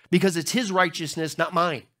security, because it's his righteousness, not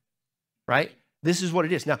mine, right? This is what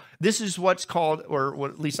it is. Now, this is what's called, or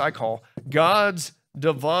what at least I call, God's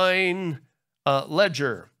divine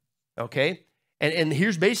ledger, okay? And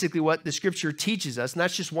here's basically what the scripture teaches us, and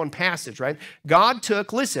that's just one passage, right? God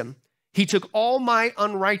took, listen, he took all my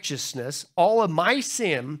unrighteousness, all of my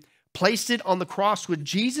sin, placed it on the cross with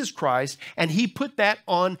Jesus Christ, and he put that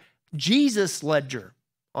on Jesus' ledger,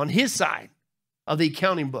 on his side of the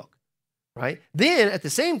accounting book. right? Then at the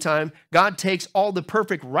same time, God takes all the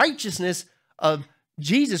perfect righteousness of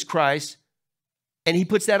Jesus Christ and he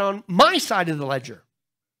puts that on my side of the ledger.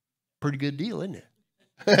 Pretty good deal, isn't it?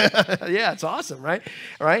 Yeah, it's awesome, right?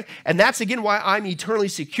 All right. And that's again why I'm eternally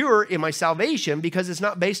secure in my salvation, because it's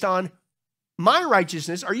not based on my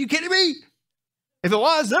righteousness. Are you kidding me? If it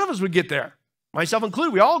was, none of us would get there, myself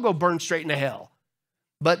included. We all go burn straight into hell.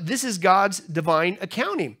 But this is God's divine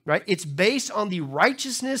accounting, right? It's based on the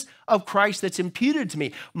righteousness of Christ that's imputed to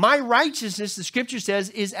me. My righteousness, the scripture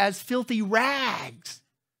says, is as filthy rags.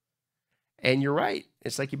 And you're right.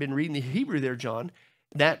 It's like you've been reading the Hebrew there, John.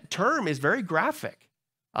 That term is very graphic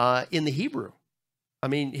in the Hebrew. I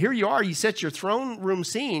mean, here you are, you set your throne room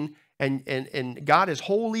scene, and God is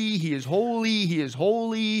holy, he is holy, he is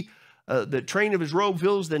holy. The train of his robe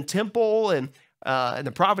fills the temple, and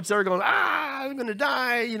the prophets there are going, I'm going to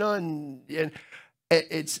die, and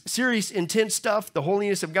it's serious, intense stuff, the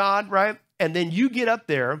holiness of God, right? And then you get up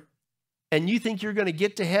there, and you think you're going to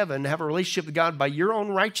get to heaven, have a relationship with God by your own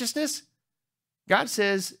righteousness. God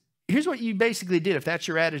says, here's what you basically did if that's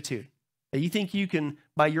your attitude. That you think you can,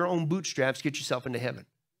 by your own bootstraps, get yourself into heaven.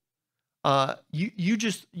 You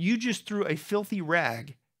just threw a filthy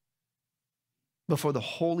rag before the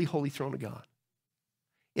holy, holy throne of God.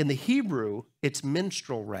 In the Hebrew, it's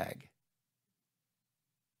menstrual rag.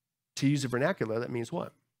 To use a vernacular, that means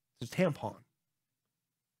what? It's a tampon.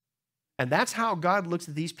 And that's how God looks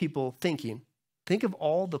at these people thinking. Think of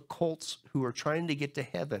all the cults who are trying to get to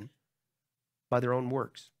heaven by their own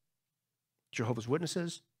works. Jehovah's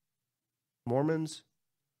Witnesses, Mormons,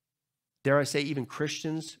 dare I say even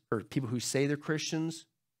Christians, or people who say they're Christians,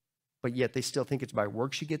 but yet they still think it's by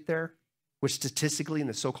works you get there, which statistically in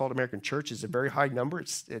the so-called American church is a very high number.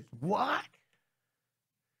 What?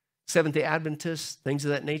 Seventh-day Adventists, things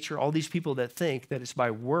of that nature, all these people that think that it's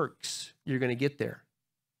by works you're going to get there,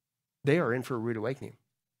 they are in for a rude awakening.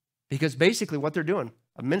 Because basically what they're doing,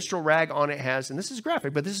 a menstrual rag on it has, and this is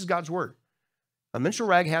graphic, but this is God's word. A menstrual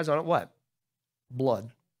rag has on it what?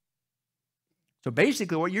 Blood. So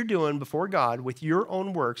basically what you're doing before God with your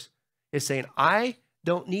own works is saying, I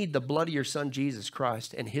don't need the blood of your son, Jesus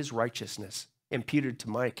Christ, and his righteousness imputed to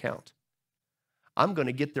my account. I'm going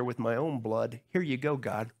to get there with my own blood. Here you go,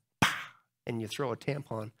 God. And you throw a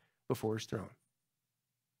tampon before his throne.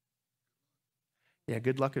 Yeah,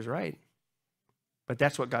 good luck is right. But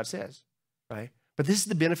that's what God says, right? But this is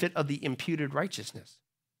the benefit of the imputed righteousness.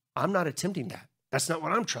 I'm not attempting that. That's not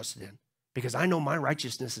what I'm trusted in, because I know my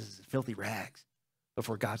righteousness is filthy rags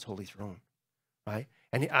before God's holy throne, right?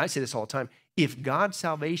 And I say this all the time. If God's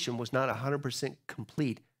salvation was not 100%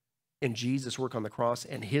 complete in Jesus' work on the cross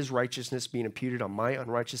and his righteousness being imputed on my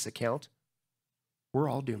unrighteous account, we're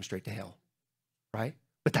all doomed straight to hell, right?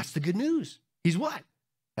 But that's the good news. He's what?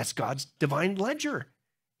 That's God's divine ledger.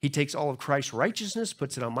 He takes all of Christ's righteousness,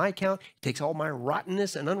 puts it on my account. He takes all my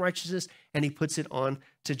rottenness and unrighteousness, and he puts it on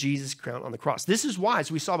to Jesus' crown on the cross. This is why,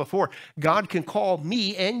 as we saw before, God can call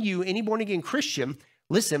me and you, any born-again Christian,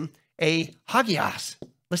 listen, a hagios.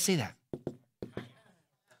 Let's say that.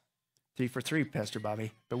 3 for 3, Pastor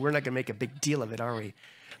Bobby. But we're not going to make a big deal of it, are we?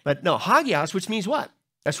 But no, hagios, which means what?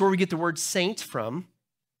 That's where we get the word saint from.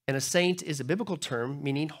 And a saint is a biblical term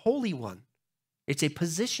meaning holy one. It's a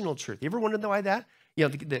positional truth. You ever wondered why that?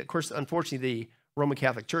 Of course, unfortunately, the Roman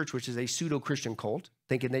Catholic Church, which is a pseudo-Christian cult,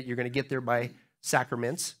 thinking that you're going to get there by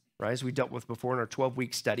sacraments, right? As we dealt with before in our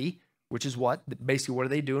 12-week study, which is what? Basically, what are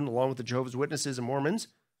they doing along with the Jehovah's Witnesses and Mormons?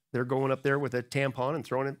 They're going up there with a tampon and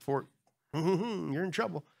throwing it for, you're in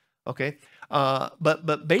trouble. Okay.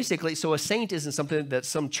 But basically, so a saint isn't something that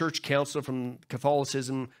some church counselor from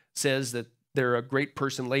Catholicism says that they're a great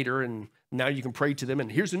person later and now you can pray to them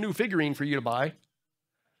and here's a new figurine for you to buy,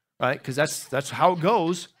 right? Because that's how it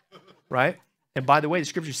goes, right? And by the way, the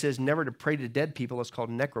scripture says never to pray to dead people. It's called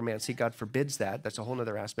necromancy. God forbids that. That's a whole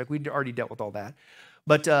other aspect. We already dealt with all that.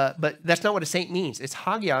 But that's not what a saint means. It's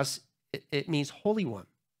hagios. It means holy one.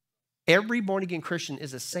 Every born-again Christian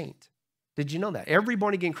is a saint. Did you know that? Every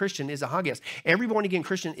born-again Christian is a hagios. Every born-again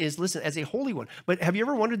Christian is listed as a holy one. But have you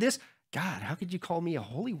ever wondered this? God, how could you call me a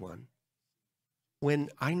holy one when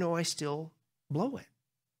I know I still blow it?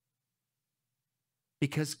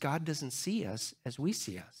 Because God doesn't see us as we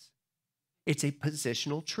see us. It's a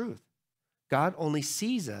positional truth. God only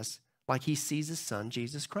sees us like he sees his son,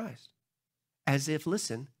 Jesus Christ. As if,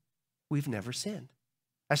 listen, we've never sinned.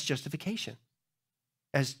 That's justification.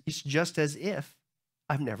 It's just as if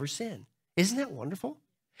I've never sinned. Isn't that wonderful?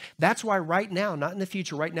 That's why right now, not in the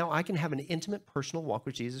future, right now, I can have an intimate personal walk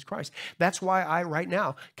with Jesus Christ. That's why I right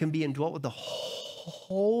now can be indwelt with the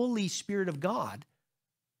Holy Spirit of God,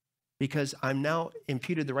 because I'm now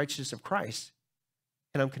imputed the righteousness of Christ,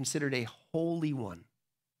 and I'm considered a Holy One.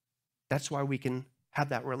 That's why we can have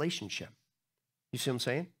that relationship. You see what I'm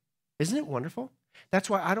saying? Isn't it wonderful? That's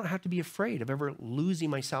why I don't have to be afraid of ever losing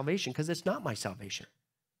my salvation, because it's not my salvation.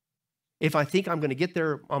 If I think I'm going to get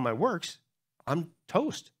there on my works, I'm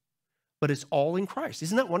toast. But it's all in Christ.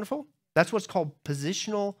 Isn't that wonderful? That's what's called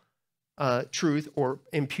positional truth, or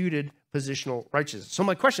imputed positional righteousness. So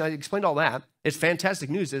my question, I explained all that. It's fantastic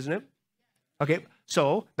news, isn't it? Okay,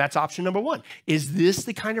 so that's option number one. Is this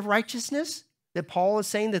the kind of righteousness that Paul is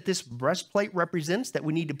saying that this breastplate represents, that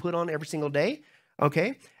we need to put on every single day?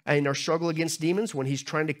 Okay, in our struggle against demons, when he's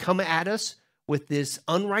trying to come at us with this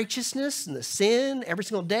unrighteousness and the sin every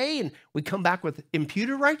single day, and we come back with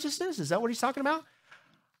imputed righteousness? Is that what he's talking about?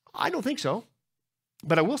 I don't think so.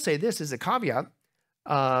 But I will say this as a caveat.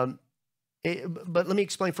 But let me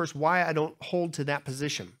explain first why I don't hold to that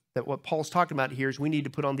position. That what Paul's talking about here is we need to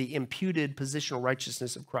put on the imputed positional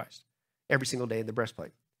righteousness of Christ every single day in the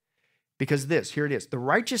breastplate. Because here it is. The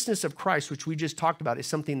righteousness of Christ, which we just talked about, is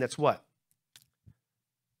something that's what?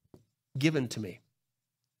 Given to me.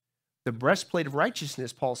 The breastplate of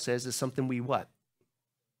righteousness, Paul says, is something we what?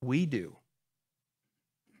 We do.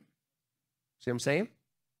 See what I'm saying?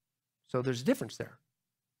 So there's a difference there.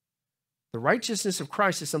 The righteousness of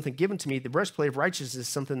Christ is something given to me. The breastplate of righteousness is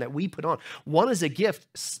something that we put on. One is a gift.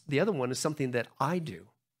 The other one is something that I do.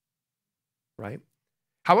 Right?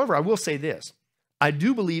 However, I will say this. I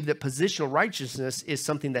do believe that positional righteousness is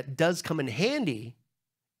something that does come in handy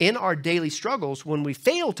in our daily struggles when we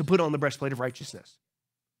fail to put on the breastplate of righteousness.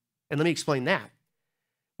 And let me explain that.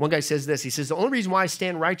 One guy says this. He says, the only reason why I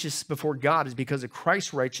stand righteous before God is because of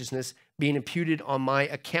Christ's righteousness being imputed on my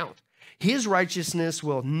account. His righteousness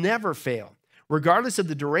will never fail. Regardless of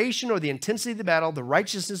the duration or the intensity of the battle, the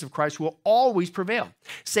righteousness of Christ will always prevail.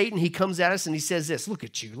 Satan, he comes at us and he says this, look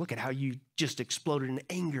at you. Look at how you just exploded in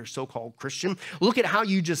anger, so-called Christian. Look at how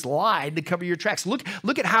you just lied to cover your tracks. Look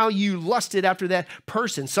at how you lusted after that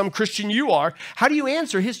person. Some Christian you are. How do you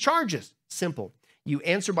answer his charges? Simple. You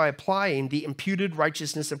answer by applying the imputed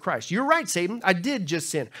righteousness of Christ. You're right, Satan. I did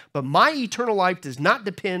just sin. But my eternal life does not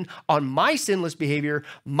depend on my sinless behavior,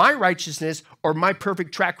 my righteousness, or my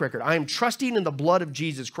perfect track record. I am trusting in the blood of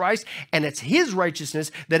Jesus Christ, and it's his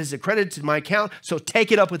righteousness that is accredited to my account, so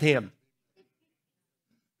take it up with him.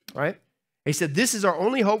 All right? He said, this is our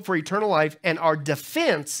only hope for eternal life and our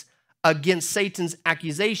defense against Satan's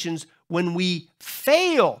accusations when we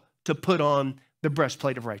fail to put on the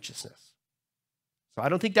breastplate of righteousness. So I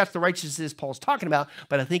don't think that's the righteousness Paul's talking about,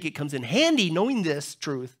 but I think it comes in handy knowing this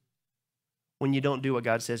truth when you don't do what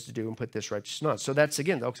God says to do and put this righteousness on. So that's,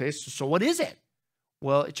 again, okay, so what is it?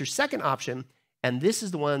 Well, it's your second option, and this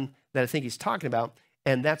is the one that I think he's talking about,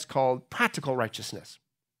 and that's called practical righteousness,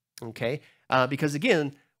 okay? Because,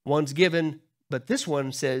 again, one's given, but this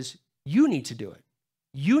one says you need to do it.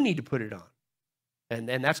 You need to put it on, and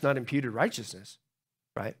that's not imputed righteousness,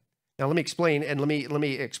 right? Now, let me explain, and let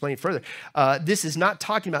me explain further. This is not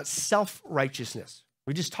talking about self-righteousness.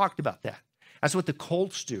 We just talked about that. That's what the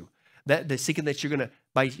cults do. They're thinking that you're going to,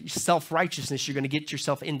 by self-righteousness, you're going to get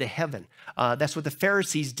yourself into heaven. That's what the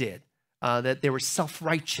Pharisees did, that they were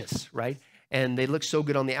self-righteous, right? And they looked so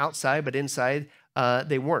good on the outside, but inside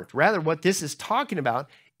they weren't. Rather, what this is talking about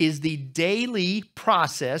is the daily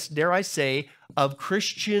process, dare I say, of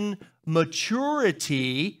Christian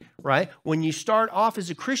maturity, right? When you start off as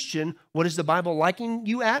a Christian, what is the Bible liking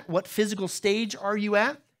you at? What physical stage are you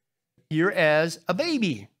at? You're as a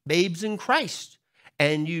baby, babes in Christ.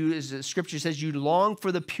 And you, as the scripture says, you long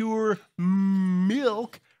for the pure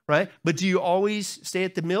milk, right? But do you always stay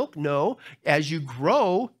at the milk? No. As you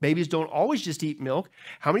grow, babies don't always just eat milk.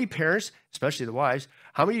 How many parents, especially the wives,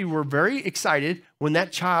 how many were very excited when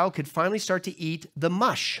that child could finally start to eat the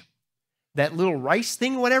mush, that little rice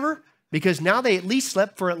thing, whatever? Because now they at least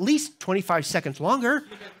slept for at least 25 seconds longer,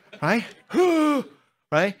 right?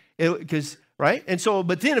 Right? Right? And so,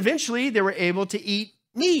 but then eventually they were able to eat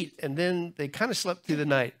meat, and then they kind of slept through the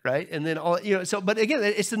night, right? And then but again,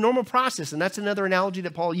 it's the normal process, and that's another analogy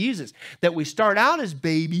that Paul uses, that we start out as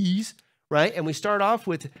babies, right? And we start off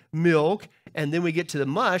with milk, and then we get to the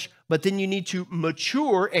mush, but then you need to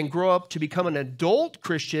mature and grow up to become an adult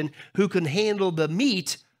Christian who can handle the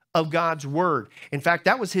meat of God's word. In fact,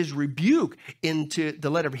 that was his rebuke into the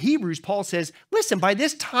letter of Hebrews. Paul says, listen, by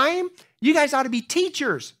this time, you guys ought to be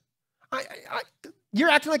teachers. You're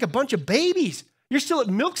acting like a bunch of babies. You're still at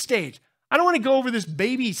milk stage. I don't want to go over this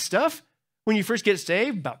baby stuff when you first get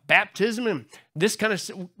saved about baptism and this kind of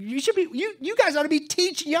stuff. You guys ought to be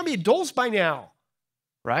teaching. You ought to be adults by now,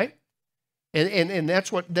 right? And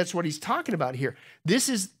that's what he's talking about here. This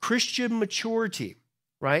is Christian maturity,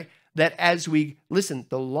 right? That as we listen,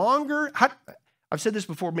 the longer I've said this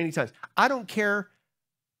before many times. I don't care.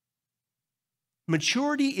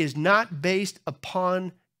 Maturity is not based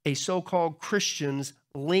upon a so-called Christian's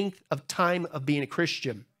length of time of being a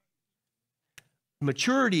Christian.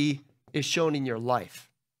 Maturity is shown in your life.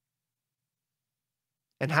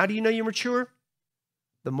 And how do you know you're mature?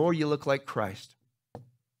 The more you look like Christ.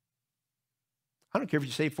 I don't care if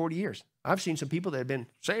you saved 40 years. I've seen some people that have been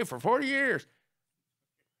saved for 40 years.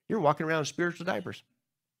 You're walking around in spiritual diapers.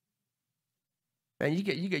 Man,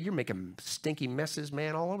 you're making stinky messes,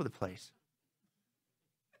 man, all over the place.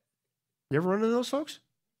 You ever run into those folks?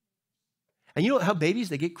 And you know how babies,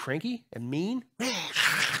 they get cranky and mean?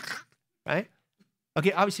 Right?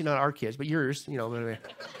 Okay, obviously not our kids, but yours, you know.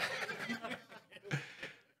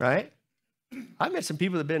 Right? I met some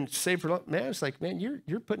people that have been saved for long. Man, it's like, man,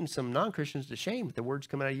 you're putting some non-Christians to shame with the words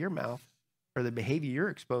coming out of your mouth or the behavior you're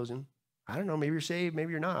exposing. I don't know, maybe you're saved,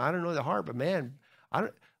 maybe you're not. I don't know the heart, but man,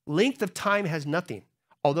 length of time has nothing.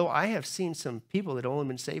 Although I have seen some people that have only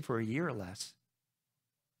been saved for a year or less.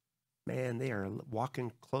 Man, they are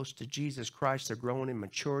walking close to Jesus Christ. They're growing in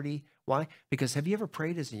maturity. Why? Because have you ever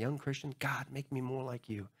prayed as a young Christian? God, make me more like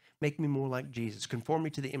you. Make me more like Jesus. Conform me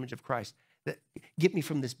to the image of Christ. Get me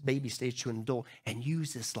from this baby stage to an adult and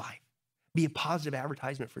use this life. Be a positive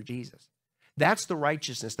advertisement for Jesus. That's the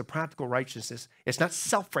righteousness, the practical righteousness. It's not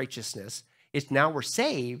self-righteousness. It's now we're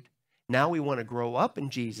saved. Now we want to grow up in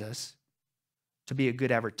Jesus to be a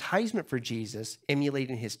good advertisement for Jesus,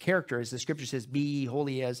 emulating his character. As the scripture says, be ye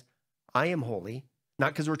holy as I am holy.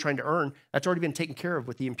 Not because we're trying to earn. That's already been taken care of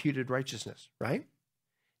with the imputed righteousness, right?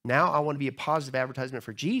 Now I want to be a positive advertisement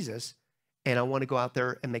for Jesus, and I want to go out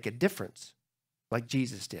there and make a difference like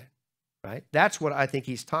Jesus did, right? That's what I think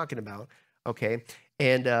he's talking about, okay?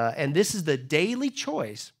 And this is the daily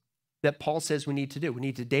choice that Paul says we need to do. We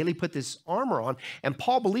need to daily put this armor on. And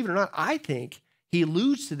Paul, believe it or not, I think he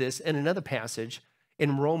alludes to this in another passage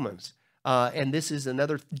in Romans. And this is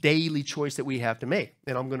another daily choice that we have to make.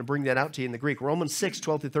 And I'm going to bring that out to you in the Greek. Romans 6,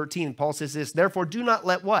 12 through 13, Paul says this, therefore do not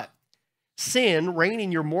let what? Sin reign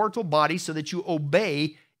in your mortal body so that you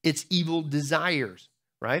obey its evil desires,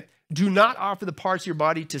 right? Do not offer the parts of your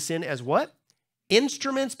body to sin as what?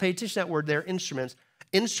 Instruments, pay attention to that word there,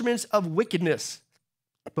 instruments of wickedness,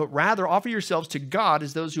 but rather offer yourselves to God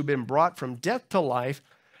as those who have been brought from death to life,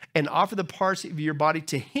 and offer the parts of your body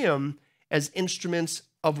to him as instruments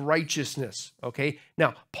of righteousness, okay?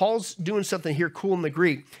 Now, Paul's doing something here cool in the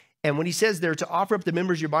Greek, and when he says there to offer up the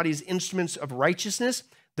members of your body as instruments of righteousness,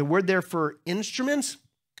 the word there for instruments,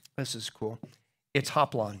 this is cool, it's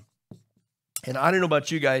hoplon. And I don't know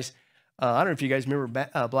about you guys, I don't know if you guys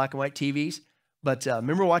remember black and white TVs, but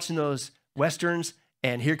remember watching those Westerns,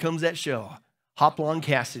 and here comes that show, Hopalong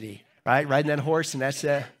Cassidy, right? Riding that horse, and that's...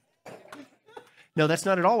 No, that's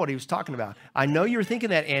not at all what he was talking about. I know you were thinking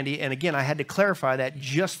that, Andy, and again, I had to clarify that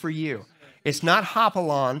just for you. It's not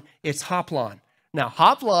Hopalon, it's Hoplon. Now,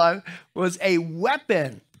 Hoplon was a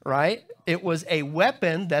weapon, right? It was a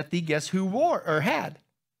weapon that guess who wore or had?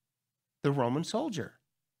 The Roman soldier,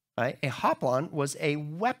 right? A Hoplon was a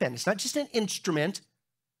weapon. It's not just an instrument.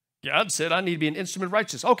 God said, I need to be an instrument of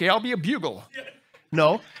righteousness. Okay, I'll be a bugle.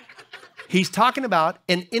 No, he's talking about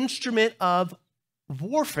an instrument of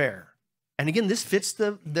warfare. And again, this fits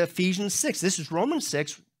the Ephesians 6. This is Romans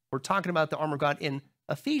 6. We're talking about the armor of God in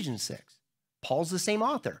Ephesians 6. Paul's the same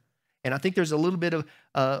author. And I think there's a little bit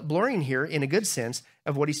of blurring here in a good sense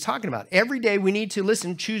of what he's talking about. Every day we need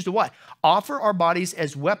to choose to what? Offer our bodies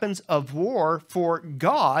as weapons of war for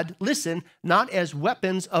God. Listen, not as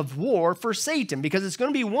weapons of war for Satan, because it's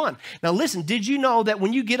going to be one. Now listen, did you know that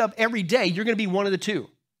when you get up every day, you're going to be one of the two?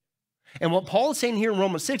 And what Paul is saying here in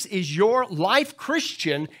Romans 6 is your life,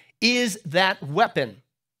 Christian, is that weapon.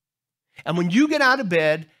 And when you get out of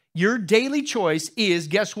bed, your daily choice is,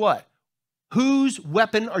 guess what? Whose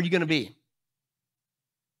weapon are you going to be?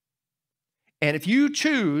 And if you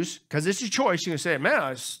choose, because it's your choice, you're going to say, man,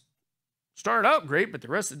 I started out great, but the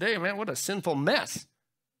rest of the day, man, what a sinful mess.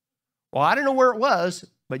 Well, I don't know where it was,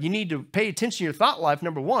 but you need to pay attention to your thought life,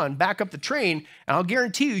 number one, back up the train, and I'll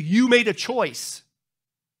guarantee you, you made a choice.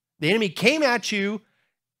 The enemy came at you,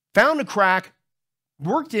 found a crack,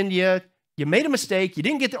 worked into you, you made a mistake, you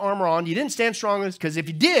didn't get the armor on, you didn't stand strong, because if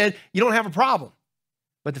you did, you don't have a problem.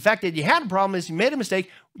 But the fact that you had a problem is you made a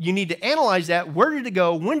mistake. You need to analyze that. Where did it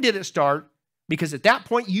go? When did it start? Because at that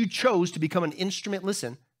point, you chose to become an instrument,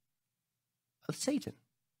 listen, of Satan.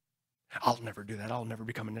 I'll never do that. I'll never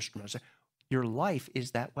become an instrument. Your life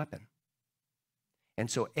is that weapon. And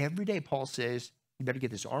so every day, Paul says, you better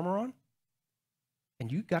get this armor on.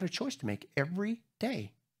 And you got a choice to make every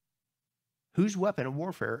day. Whose weapon of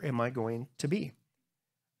warfare am I going to be?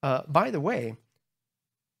 By the way,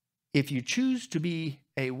 if you choose to be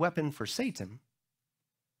a weapon for Satan,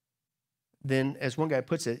 then, as one guy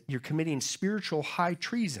puts it, you're committing spiritual high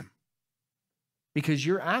treason, because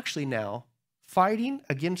you're actually now fighting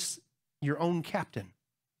against your own captain,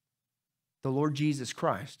 the Lord Jesus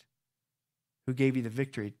Christ, who gave you the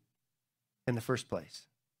victory in the first place.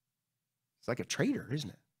 It's like a traitor, isn't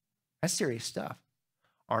it? That's serious stuff.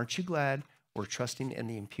 Aren't you glad we're trusting in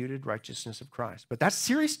the imputed righteousness of Christ? But that's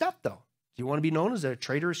serious stuff, though. Do you want to be known as a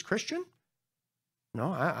traitorous Christian?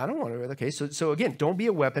 No, I don't want to. Okay, so again, don't be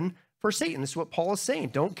a weapon for Satan. This is what Paul is saying.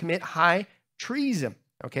 Don't commit high treason.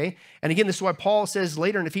 Okay? And again, this is why Paul says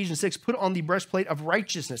later in Ephesians 6, put on the breastplate of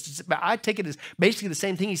righteousness. I take it as basically the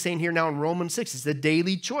same thing he's saying here now in Romans 6. It's the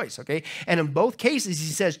daily choice, okay? And in both cases, he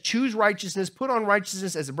says, choose righteousness, put on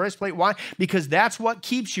righteousness as a breastplate. Why? Because that's what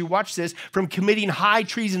keeps you, watch this, from committing high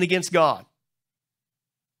treason against God.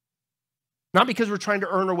 Not because we're trying to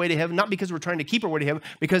earn our way to heaven, not because we're trying to keep our way to heaven,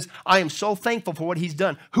 because I am so thankful for what he's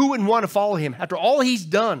done. Who wouldn't want to follow him after all he's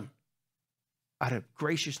done out of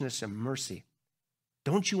graciousness and mercy?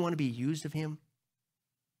 Don't you want to be used of him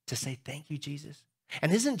to say, thank you, Jesus?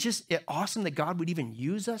 And isn't just it awesome that God would even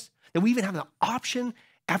use us? That we even have the option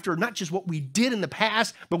after not just what we did in the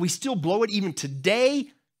past, but we still blow it even today.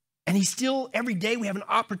 And he's still, every day we have an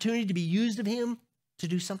opportunity to be used of him, to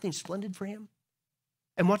do something splendid for him.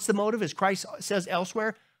 And what's the motive? As Christ says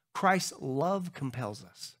elsewhere, Christ's love compels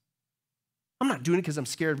us. I'm not doing it because I'm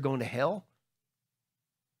scared of going to hell.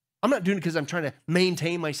 I'm not doing it because I'm trying to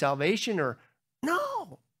maintain my salvation or,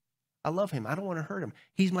 no, I love him. I don't want to hurt him.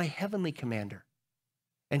 He's my heavenly commander.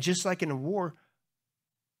 And just like in a war,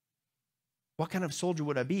 what kind of soldier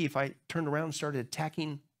would I be if I turned around and started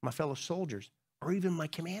attacking my fellow soldiers or even my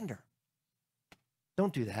commander?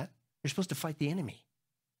 Don't do that. You're supposed to fight the enemy.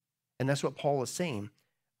 And that's what Paul is saying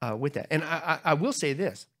with that. And I will say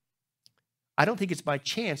this. I don't think it's by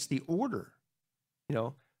chance the order,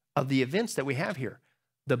 of the events that we have here.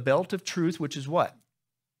 The belt of truth, which is what?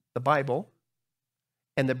 The Bible.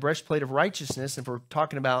 And the breastplate of righteousness, if we're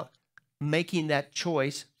talking about making that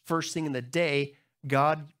choice first thing in the day,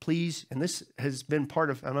 God, please, and this has been part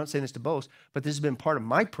of, I'm not saying this to boast, but this has been part of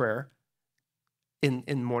my prayer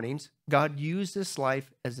in mornings. God, use this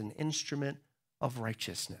life as an instrument of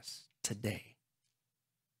righteousness today,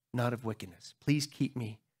 not of wickedness. Please keep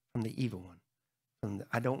me from the evil one.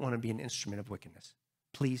 I don't want to be an instrument of wickedness.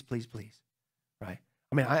 Please, please, please, right?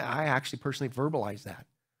 I mean, I actually personally verbalize that.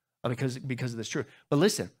 Because of this truth. But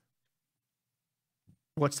listen,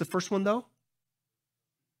 what's the first one though?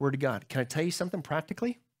 Word of God. Can I tell you something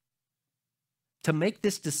practically? To make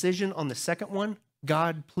this decision on the second one,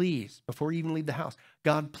 God, please, before you even leave the house,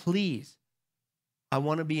 God, please, I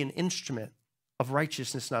want to be an instrument of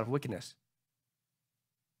righteousness, not of wickedness.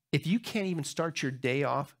 If you can't even start your day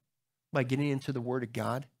off by getting into the Word of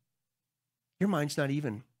God, your mind's not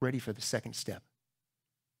even ready for the second step.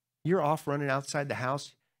 You're off running outside the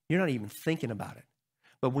house. You're not even thinking about it.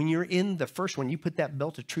 But when you're in the first one, you put that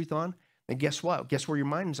belt of truth on, and guess what? Guess where your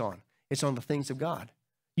mind's on? It's on the things of God.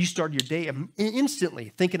 You start your day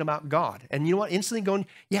instantly thinking about God. And you know what? Instantly going,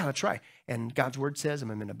 yeah, that's right. And God's word says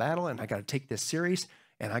I'm in a battle, and I got to take this serious,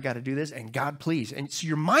 and I got to do this, and God, please. And so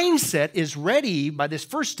your mindset is ready by this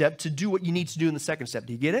first step to do what you need to do in the second step.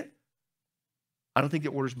 Do you get it? I don't think the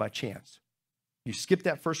order's by chance. You skip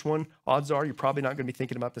that first one, odds are you're probably not going to be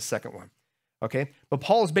thinking about the second one. Okay, but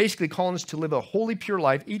Paul is basically calling us to live a holy, pure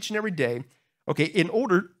life each and every day, okay, in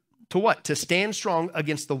order to what? To stand strong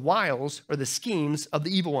against the wiles or the schemes of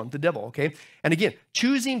the evil one, the devil, okay? And again,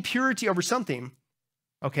 choosing purity over something,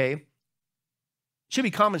 okay, should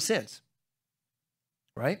be common sense,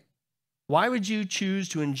 right? Why would you choose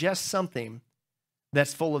to ingest something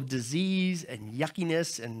that's full of disease and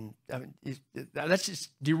yuckiness? And that's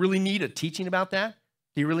just, do you really need a teaching about that?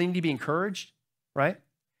 Do you really need to be encouraged, right?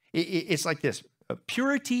 It's like this.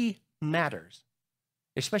 Purity matters,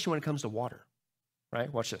 especially when it comes to water,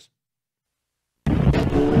 right? Watch this.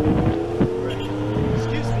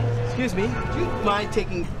 Excuse me. Do you mind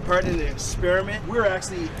taking part in an experiment? We're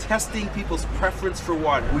actually testing people's preference for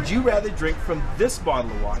water. Would you rather drink from this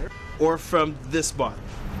bottle of water or from this bottle?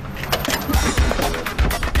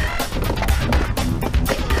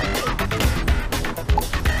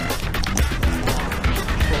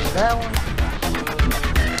 That one.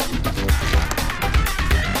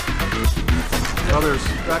 Well,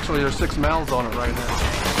 there's 6 mouths on it right now.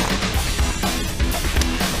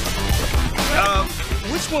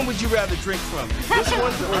 Which one would you rather drink from? This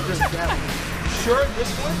one or just that one? Sure,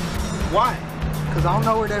 this one? Why? Because I don't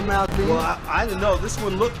know where their mouth be. Well, I don't know. This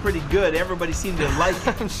one looked pretty good. Everybody seemed to like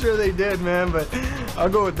it. I'm sure they did, man, but I'll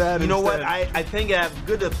go with that. You know what? instead. I think I have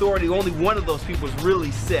good authority. Only one of those people is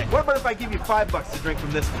really sick. What about if I give you $5 to drink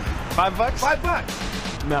from this one? $5?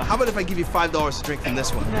 $5. No. How about if I give you $5 to drink from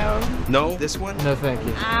this one? No. No? This one? No, thank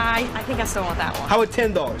you. I think I still want that one. How about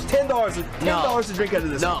 $10? $10 to drink out of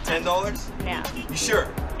this one. $10? Yeah. You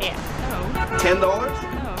sure? Yeah. $10? No.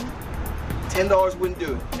 $10 wouldn't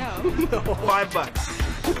do it. No. $5.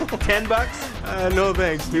 $10? No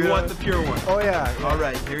thanks, dude. You want the pure one? Oh, yeah. All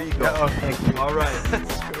right, here you go. Oh, thank you. All right.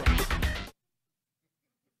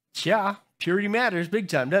 Yeah, purity matters big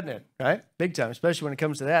time, doesn't it? Right? Big time, especially when it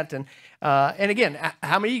comes to that. And again,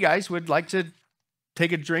 how many of you guys would like to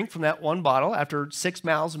take a drink from that one bottle after 6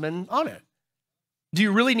 mouths have been on it? Do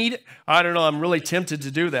you really need it? I don't know. I'm really tempted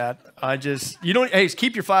to do that. Hey,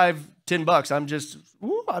 keep your $10.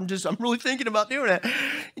 I'm really thinking about doing it.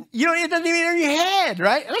 It doesn't even enter your head,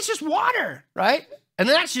 right? And that's just water, right? And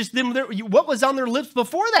that's just them. What was on their lips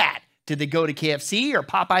before that? Did they go to KFC or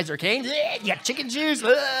Popeyes or Cane's? You got chicken juice.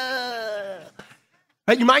 Right?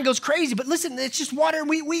 Your mind goes crazy. But listen, it's just water.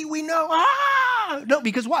 We know. No,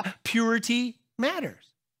 because what? Purity matters,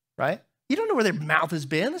 right? You don't know where their mouth has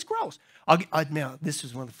been. It's gross. Now, this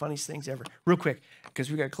is one of the funniest things ever. Real quick, because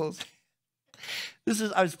we got to close.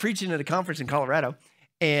 I was preaching at a conference in Colorado,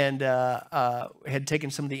 and had taken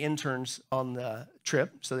some of the interns on the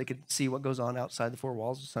trip so they could see what goes on outside the four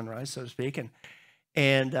walls of Sunrise, so to speak.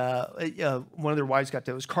 And one of their wives got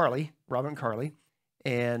there. It was Carly, Robert and Carly.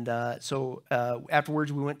 And so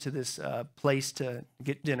afterwards, we went to this place to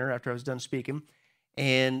get dinner after I was done speaking.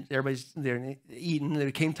 And everybody's there eating.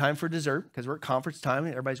 It came time for dessert because we're at conference time.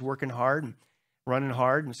 And everybody's working hard and running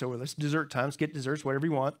hard. And so let's dessert time. Let's get desserts, whatever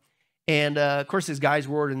you want. And, of course, these guys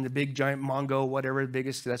were ordering the big, giant Mongo, whatever, the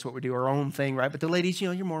biggest. That's what we do, our own thing, right? But the ladies,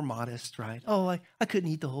 you're more modest, right? Oh, I couldn't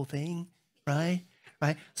eat the whole thing, right?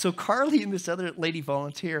 Right? So Carly and this other lady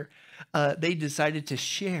volunteer, they decided to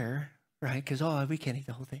share, right? Because, we can't eat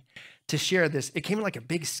the whole thing. To share this, it came in like a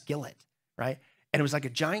big skillet, right? And it was like a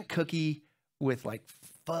giant cookie with like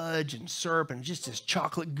fudge and syrup and just this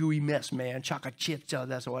chocolate gooey mess, man. Chocolate chips,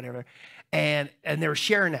 that's whatever. And they were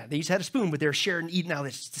sharing that. They each had a spoon, but they were sharing, eating out of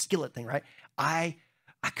this skillet thing, right? I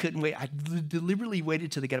couldn't wait. I deliberately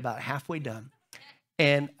waited till they got about halfway done.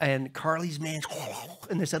 And Carly's man,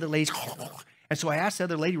 and this other lady's, and so I asked the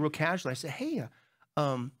other lady real casually, I said, hey,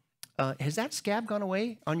 has that scab gone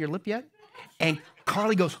away on your lip yet? And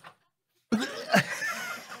Carly goes,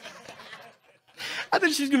 I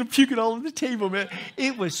thought she was going to puke it all over the table, man.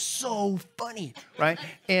 It was so funny, right?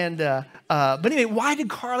 And but anyway, why did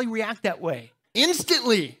Carly react that way?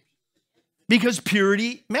 Instantly. Because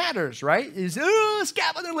purity matters, right? Is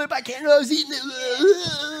scab on their lip, I can't, I was eating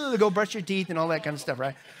it. Go brush your teeth and all that kind of stuff,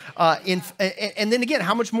 right? And then again,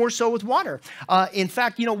 how much more so with water? In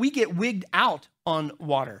fact, we get wigged out on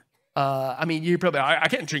water. You're probably, I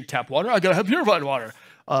can't drink tap water. I got to have purified water.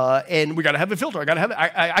 And we got to have a filter. I got to have it.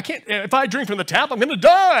 I can't, if I drink from the tap, I'm going to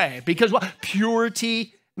die. Because what?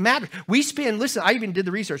 Purity matters. Listen, I even did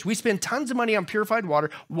the research. We spend tons of money on purified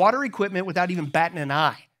water equipment without even batting an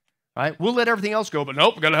eye, right? We'll let everything else go, but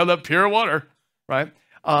nope, we got to have that pure water, right?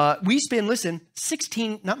 We spend, listen,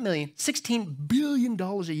 $16 billion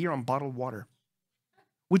a year on bottled water,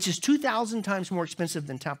 which is 2,000 times more expensive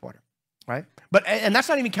than tap water, right? And that's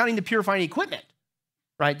not even counting the purifying equipment,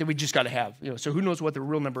 right, that we just got to have. So who knows what the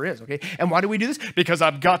real number is, okay? And why do we do this? Because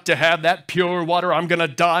I've got to have that pure water. I'm going to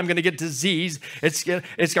die. I'm going to get disease. Listen,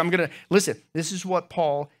 this is what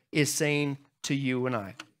Paul is saying to you and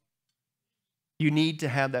I. You need to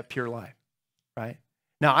have that pure life, right?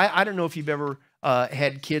 Now, I don't know if you've ever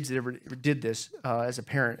had kids that ever did this as a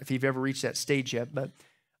parent, if you've ever reached that stage yet, but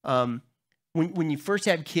when you first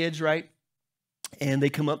have kids, right, and they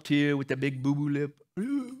come up to you with that big boo-boo lip,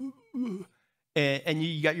 and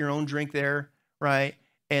you got your own drink there, right?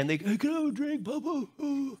 And they go, hey, can I have a drink, Papa?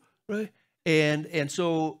 Right? And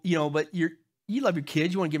so, but you love your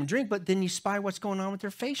kids, you want to give them a drink, but then you spy what's going on with their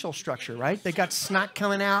facial structure, right? They got snot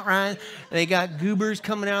coming out, right? They got goobers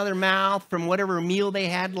coming out of their mouth from whatever meal they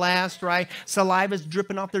had last, right? Saliva's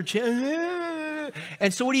dripping off their chin.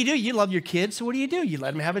 And so what do? You love your kids, so what do? You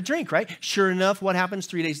let them have a drink, right? Sure enough, what happens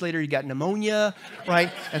 3 days later? You got pneumonia, right?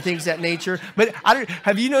 And things of that nature. But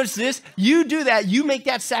have you noticed this? You do that, you make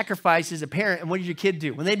that sacrifice as a parent, and what does your kid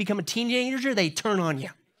do? When they become a teenager, they turn on you.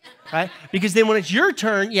 Right? Because then when it's your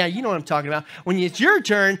turn, you know what I'm talking about. When it's your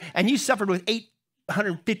turn and you suffered with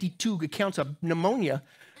 852 accounts of pneumonia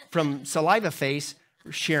from saliva face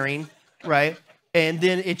sharing, right? And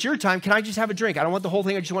then it's your time. Can I just have a drink? I don't want the whole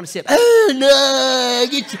thing. I just want to sip. Oh, no,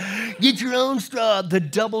 get your own straw. The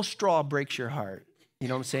double straw breaks your heart. You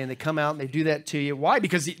know what I'm saying? They come out and they do that to you. Why?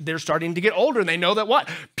 Because they're starting to get older and they know that what?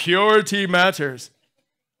 Purity matters.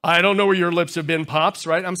 I don't know where your lips have been, Pops,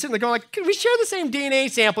 right? I'm sitting there going like, can we share the same DNA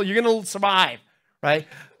sample? You're going to survive, right?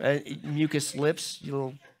 Mucus lips, you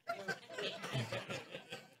little.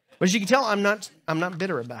 But as you can tell, I'm not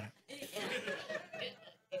bitter about it.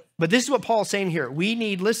 But this is what Paul's saying here. We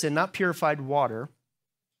need, listen, not purified water,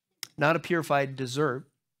 not a purified dessert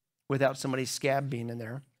without somebody's scab being in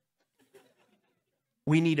there.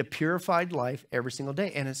 We need a purified life every single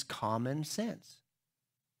day, and it's common sense.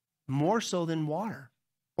 More so than water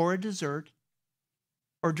or a dessert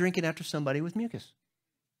or drinking after somebody with mucus.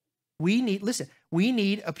 We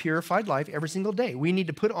need a purified life every single day. We need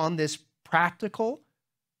to put on this practical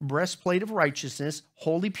breastplate of righteousness,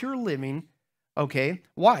 holy, pure living. Okay,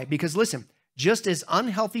 why? Because listen, just as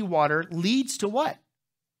unhealthy water leads to what?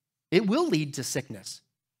 It will lead to sickness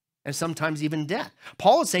and sometimes even death.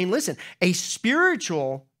 Paul is saying, listen, a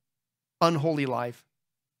spiritual unholy life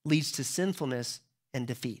leads to sinfulness and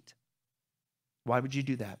defeat. Why would you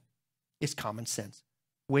do that? It's common sense,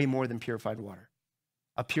 way more than purified water.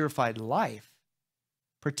 A purified life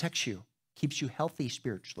protects you, keeps you healthy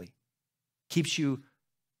spiritually, keeps you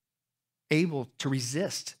able to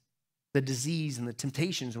resist the disease and the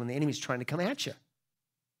temptations when the enemy's trying to come at you.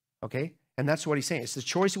 Okay? And that's what he's saying. It's the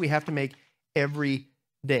choice that we have to make every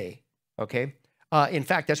day. Okay? In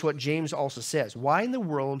fact, that's what James also says. Why in the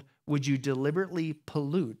world would you deliberately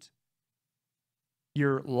pollute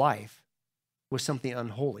your life with something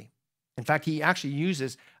unholy? In fact, he actually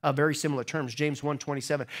uses very similar terms. James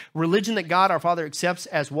 1:27. Religion that God our Father accepts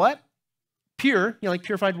as what? Pure, like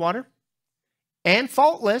purified water. And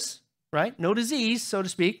faultless, right? No disease, so to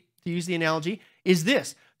speak, to use the analogy, is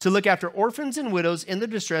this: to look after orphans and widows in their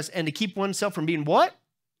distress and to keep oneself from being what?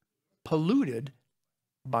 Polluted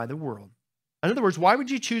by the world. In other words, why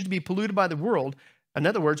would you choose to be polluted by the world? In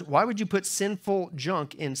other words, why would you put sinful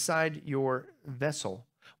junk inside your vessel?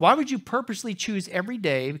 Why would you purposely choose every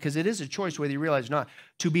day, because it is a choice whether you realize or not,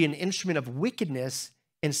 to be an instrument of wickedness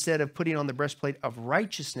instead of putting on the breastplate of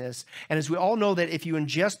righteousness? And as we all know that if you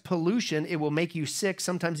ingest pollution, it will make you sick,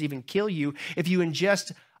 sometimes even kill you. If you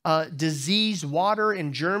ingest diseased water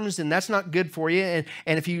and germs, and that's not good for you. And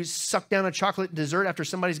if you suck down a chocolate dessert after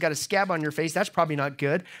somebody's got a scab on your face, that's probably not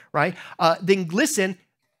good, right? Then listen,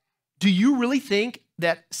 do you really think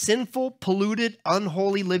that sinful, polluted,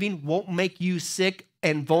 unholy living won't make you sick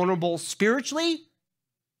and vulnerable spiritually?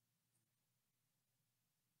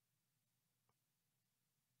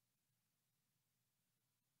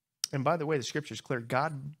 And by the way, the scripture is clear.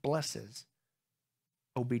 God blesses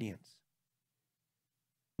obedience.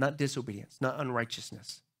 Not disobedience, not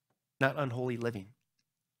unrighteousness, not unholy living.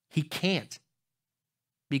 He can't,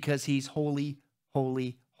 because he's holy,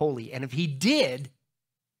 holy, holy. And if he did,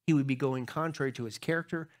 he would be going contrary to his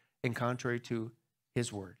character and contrary to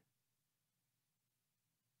his word.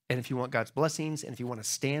 And if you want God's blessings and if you want to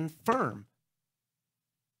stand firm,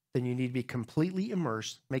 then you need to be completely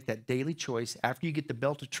immersed, make that daily choice after you get the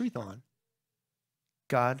belt of truth on.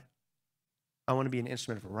 God, I want to be an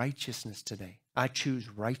instrument of righteousness today. I choose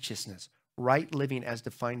righteousness, right living as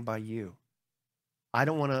defined by you. I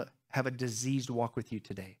don't want to have a diseased walk with you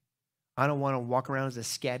today. I don't want to walk around as a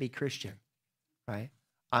scabby Christian, right?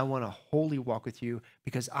 I want a holy walk with you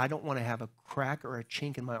because I don't want to have a crack or a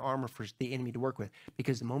chink in my armor for the enemy to work with.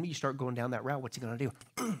 Because the moment you start going down that route, what's he going to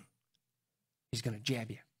do? He's going to jab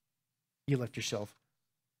you. You left yourself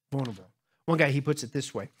vulnerable. One guy, he puts it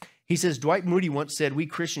this way. He says, Dwight Moody once said, we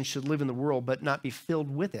Christians should live in the world but not be filled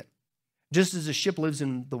with it. Just as a ship lives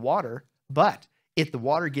in the water, but if the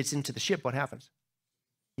water gets into the ship, what happens?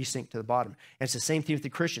 You sink to the bottom. And it's the same thing with the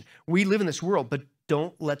Christian. We live in this world, but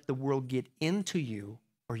don't let the world get into you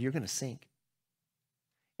or you're going to sink.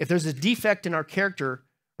 If there's a defect in our character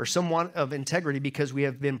or somewhat of integrity because we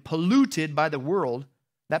have been polluted by the world,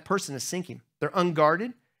 that person is sinking. They're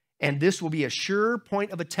unguarded, and this will be a sure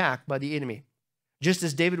point of attack by the enemy. Just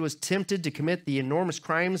as David was tempted to commit the enormous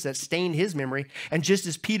crimes that stained his memory, and just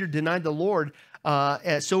as Peter denied the Lord,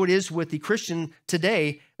 so it is with the Christian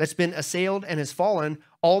today that's been assailed and has fallen,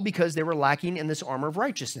 all because they were lacking in this armor of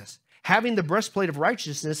righteousness. Having the breastplate of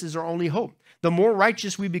righteousness is our only hope. The more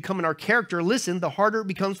righteous we become in our character, listen, the harder it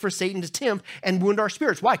becomes for Satan to tempt and wound our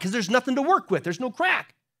spirits. Why? Because there's nothing to work with. There's no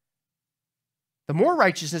crack. The more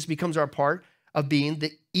righteousness becomes our part of being,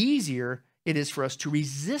 the easier it is for us to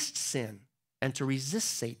resist sin and to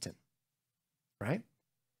resist Satan, right?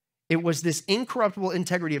 It was this incorruptible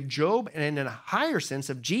integrity of Job and in a higher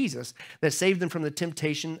sense of Jesus that saved them from the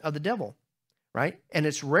temptation of the devil. right? And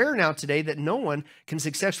it's rare now today that no one can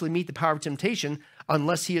successfully meet the power of temptation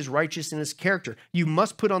unless he is righteous in his character. You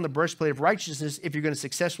must put on the breastplate of righteousness if you're going to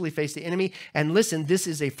successfully face the enemy. And listen, this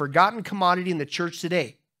is a forgotten commodity in the church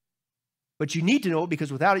today. But you need to know it,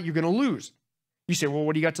 because without it, you're going to lose. You say, well,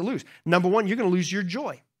 what do you got to lose? Number one, you're going to lose your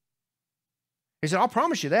joy. He said, I'll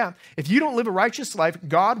promise you that. If you don't live a righteous life,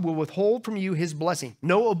 God will withhold from you his blessing.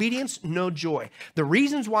 No obedience, no joy. The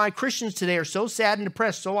reasons why Christians today are so sad and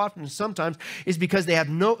depressed so often and sometimes is because they have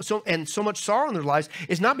so much sorrow in their lives.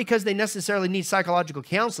 It's not because they necessarily need psychological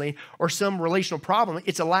counseling or some relational problem.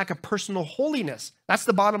 It's a lack of personal holiness. That's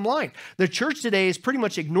the bottom line. The church today has pretty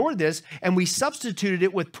much ignored this, and we substituted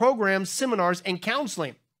it with programs, seminars, and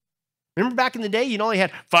counseling. Remember back in the day, you only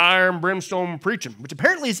had fire and brimstone preaching, which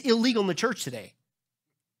apparently is illegal in the church today.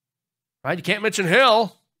 Right? You can't mention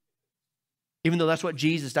hell, even though that's what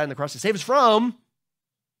Jesus died on the cross to save us from.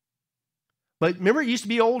 But remember, it used to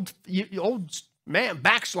be old man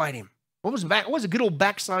backsliding. What was a good old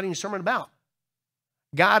backsliding sermon about?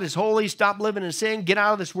 God is holy. Stop living in sin. Get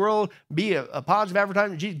out of this world. Be a positive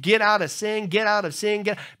advertisement of Jesus. Get out of sin. Get out of sin.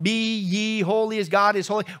 Be ye holy as God is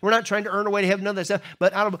holy. We're not trying to earn a way to heaven, none of that stuff.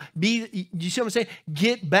 But you see what I'm saying?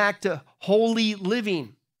 Get back to holy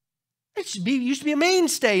living. It used to be a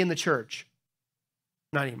mainstay in the church.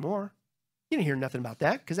 Not anymore. You didn't hear nothing about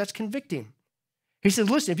that, because that's convicting. He says,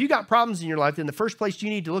 listen, if you got problems in your life, then the first place you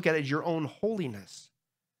need to look at is your own holiness.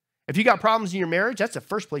 If you got problems in your marriage, that's the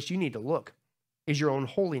first place you need to look, is your own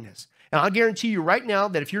holiness. And I'll guarantee you right now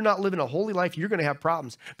that if you're not living a holy life, you're going to have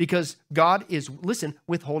problems, because God is, listen,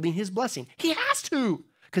 withholding his blessing. He has to,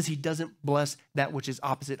 because he doesn't bless that which is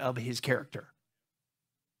opposite of his character.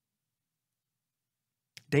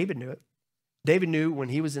 David knew it. David knew when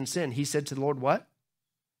he was in sin, he said to the Lord, what?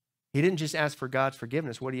 He didn't just ask for God's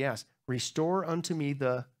forgiveness. What did he ask? Restore unto me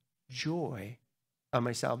the joy of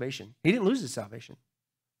my salvation. He didn't lose his salvation,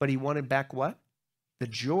 but he wanted back what? The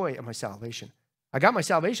joy of my salvation. I got my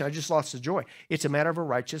salvation. I just lost the joy. It's a matter of a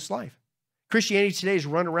righteous life. Christianity today is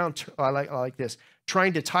run around like this,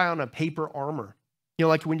 trying to tie on a paper armor. You know,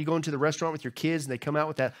 like when you go into the restaurant with your kids and they come out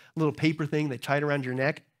with that little paper thing they tie it around your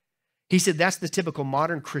neck. He said that's the typical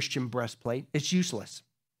modern Christian breastplate. It's useless.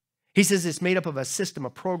 He says it's made up of a system, a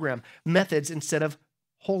program, methods instead of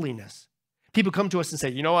holiness. People come to us and say,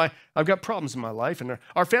 you know, I've got problems in my life, and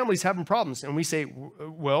our family's having problems. And we say,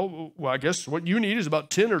 well, I guess what you need is about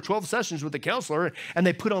 10 or 12 sessions with a counselor. And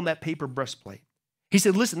they put on that paper breastplate. He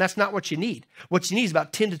said, listen, that's not what you need. What you need is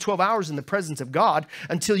about 10 to 12 hours in the presence of God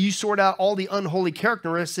until you sort out all the unholy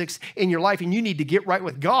characteristics in your life, and you need to get right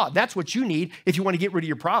with God. That's what you need if you want to get rid of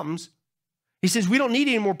your problems. He says, we don't need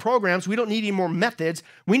any more programs. We don't need any more methods.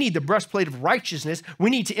 We need the breastplate of righteousness. We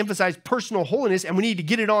need to emphasize personal holiness, and we need to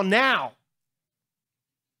get it on now.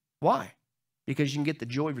 Why? Because you can get the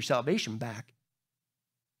joy of your salvation back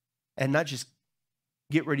and not just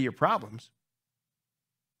get rid of your problems,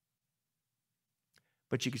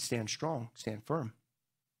 but you can stand strong, stand firm,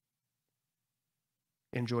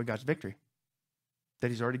 enjoy God's victory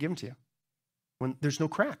that he's already given to you. When there's no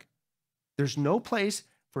crack, there's no place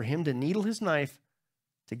for him to needle his knife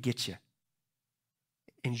to get you.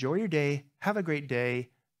 Enjoy your day. Have a great day.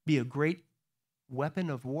 Be a great weapon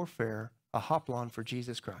of warfare, a hoplon for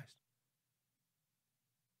Jesus Christ.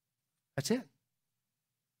 That's it.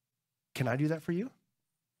 Can I do that for you?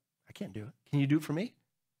 I can't do it. Can you do it for me?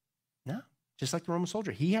 No. Just like the Roman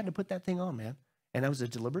soldier. He had to put that thing on, man. And that was a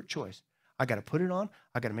deliberate choice. I got to put it on.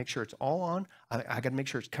 I got to make sure it's all on. I got to make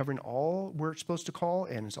sure it's covering all where it's supposed to call.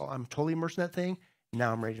 And I'm totally immersed in that thing.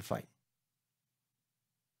 Now I'm ready to fight.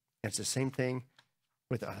 It's the same thing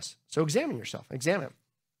with us. So examine yourself. Examine it.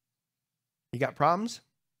 You got problems?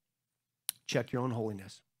 Check your own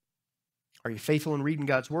holiness. Are you faithful in reading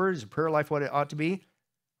God's word? Is your prayer life what it ought to be?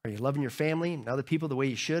 Are you loving your family and other people the way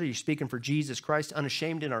you should? Are you speaking for Jesus Christ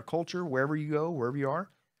unashamed in our culture, wherever you go, wherever you are?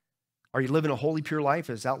 Are you living a holy, pure life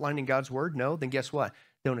as outlined in God's word? No? Then guess what?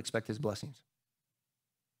 Don't expect his blessings.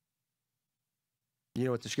 You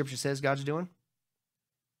know what the scripture says God's doing?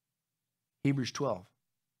 Hebrews 12.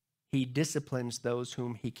 He disciplines those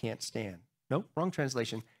whom he can't stand. Nope, wrong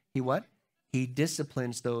translation. He what? He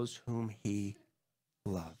disciplines those whom he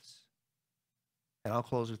loves. And I'll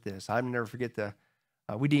close with this. I'll never forget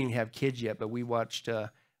we didn't even have kids yet, but we watched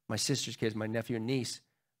my sister's kids, my nephew and niece,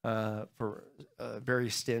 for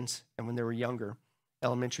various stints, and when they were younger,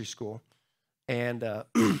 elementary school. And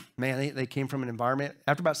man, they came from an environment.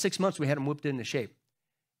 After about 6 months, we had them whipped into shape.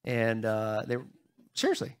 And they were,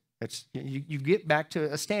 seriously, it's you get back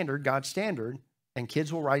to a standard, God's standard, and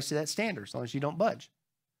kids will rise to that standard as long as you don't budge.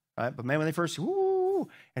 Right? But man, when they first, and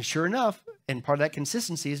sure enough, and part of that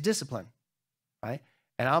consistency is discipline. Right?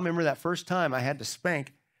 And I remember that first time I had to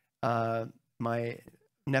spank my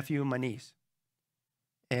nephew and my niece.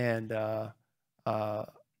 And,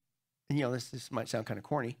 this might sound kind of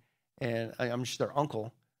corny, and I'm just their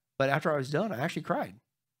uncle. But after I was done, I actually cried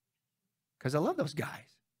because I love those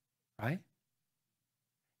guys, right?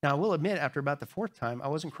 Now, I will admit, after about the fourth time, I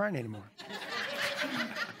wasn't crying anymore.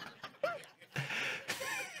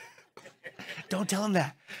 Don't tell him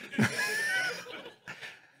that.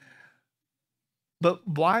 But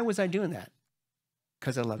why was I doing that?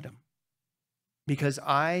 Because I loved him. Because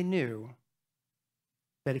I knew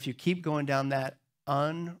that if you keep going down that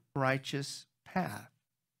unrighteous path,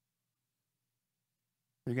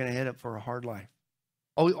 you're going to head up for a hard life.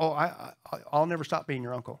 I'll never stop being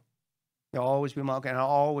your uncle. You'll always be my uncle, and I'll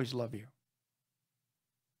always love you.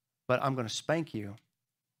 But I'm going to spank you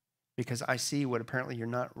because I see what apparently you're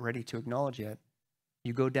not ready to acknowledge yet.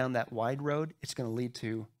 You go down that wide road, it's going to lead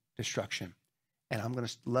to destruction. And I'm going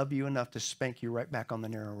to love you enough to spank you right back on the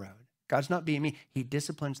narrow road. God's not being mean. He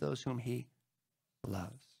disciplines those whom he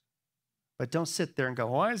loves. But don't sit there and go,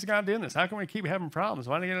 why is God doing this? How can we keep having problems?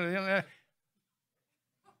 Why do you get that?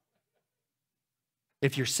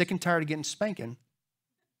 If you're sick and tired of getting spanking,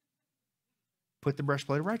 put the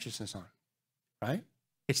breastplate of righteousness on, right?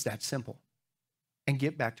 It's that simple. And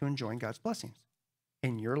get back to enjoying God's blessings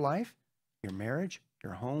in your life, your marriage,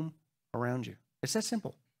 your home, around you. It's that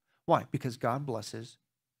simple. Why? Because God blesses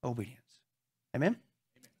obedience. Amen?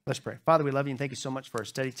 Let's pray. Father, we love you and thank you so much for our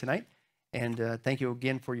study tonight. And thank you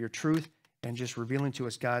again for your truth and just revealing to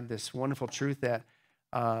us, God, this wonderful truth that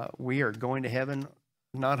we are going to heaven,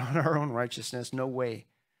 not on our own righteousness, no way,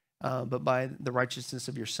 but by the righteousness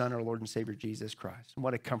of your Son, our Lord and Savior, Jesus Christ. And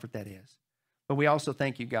what a comfort that is. But we also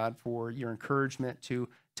thank you, God, for your encouragement to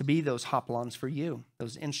be those hoplons for you,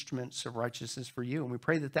 those instruments of righteousness for you. And we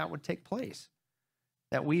pray that that would take place,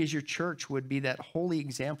 that we as your church would be that holy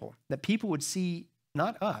example, that people would see,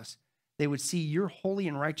 not us, they would see your holy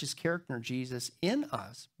and righteous character, Jesus, in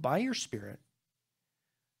us by your Spirit,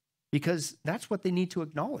 because that's what they need to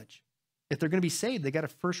acknowledge. If they're going to be saved, they got to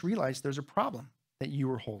first realize there's a problem, that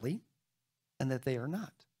you are holy and that they are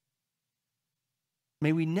not.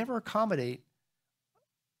 May we never accommodate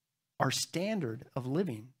our standard of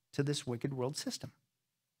living to this wicked world system.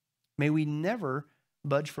 May we never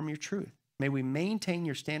budge from your truth. May we maintain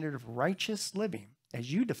your standard of righteous living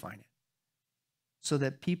as you define it, so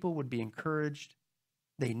that people would be encouraged.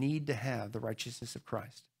 They need to have the righteousness of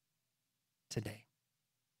Christ today.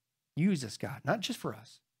 Use us, God, not just for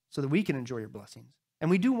us, so that we can enjoy your blessings. And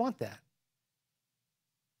we do want that.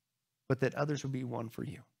 But that others will be one for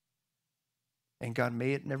you. And God,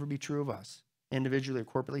 may it never be true of us, individually or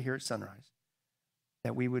corporately here at Sunrise,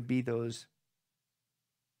 that we would be those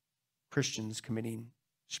Christians committing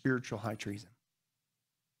spiritual high treason.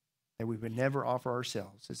 That we would never offer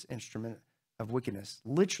ourselves as instrument of wickedness,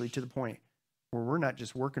 literally to the point where we're not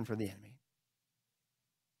just working for the enemy,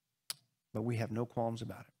 but we have no qualms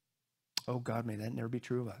about it. Oh God, may that never be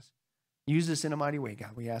true of us. Use this in a mighty way,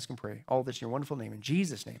 God. We ask and pray all this in your wonderful name. In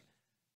Jesus' name.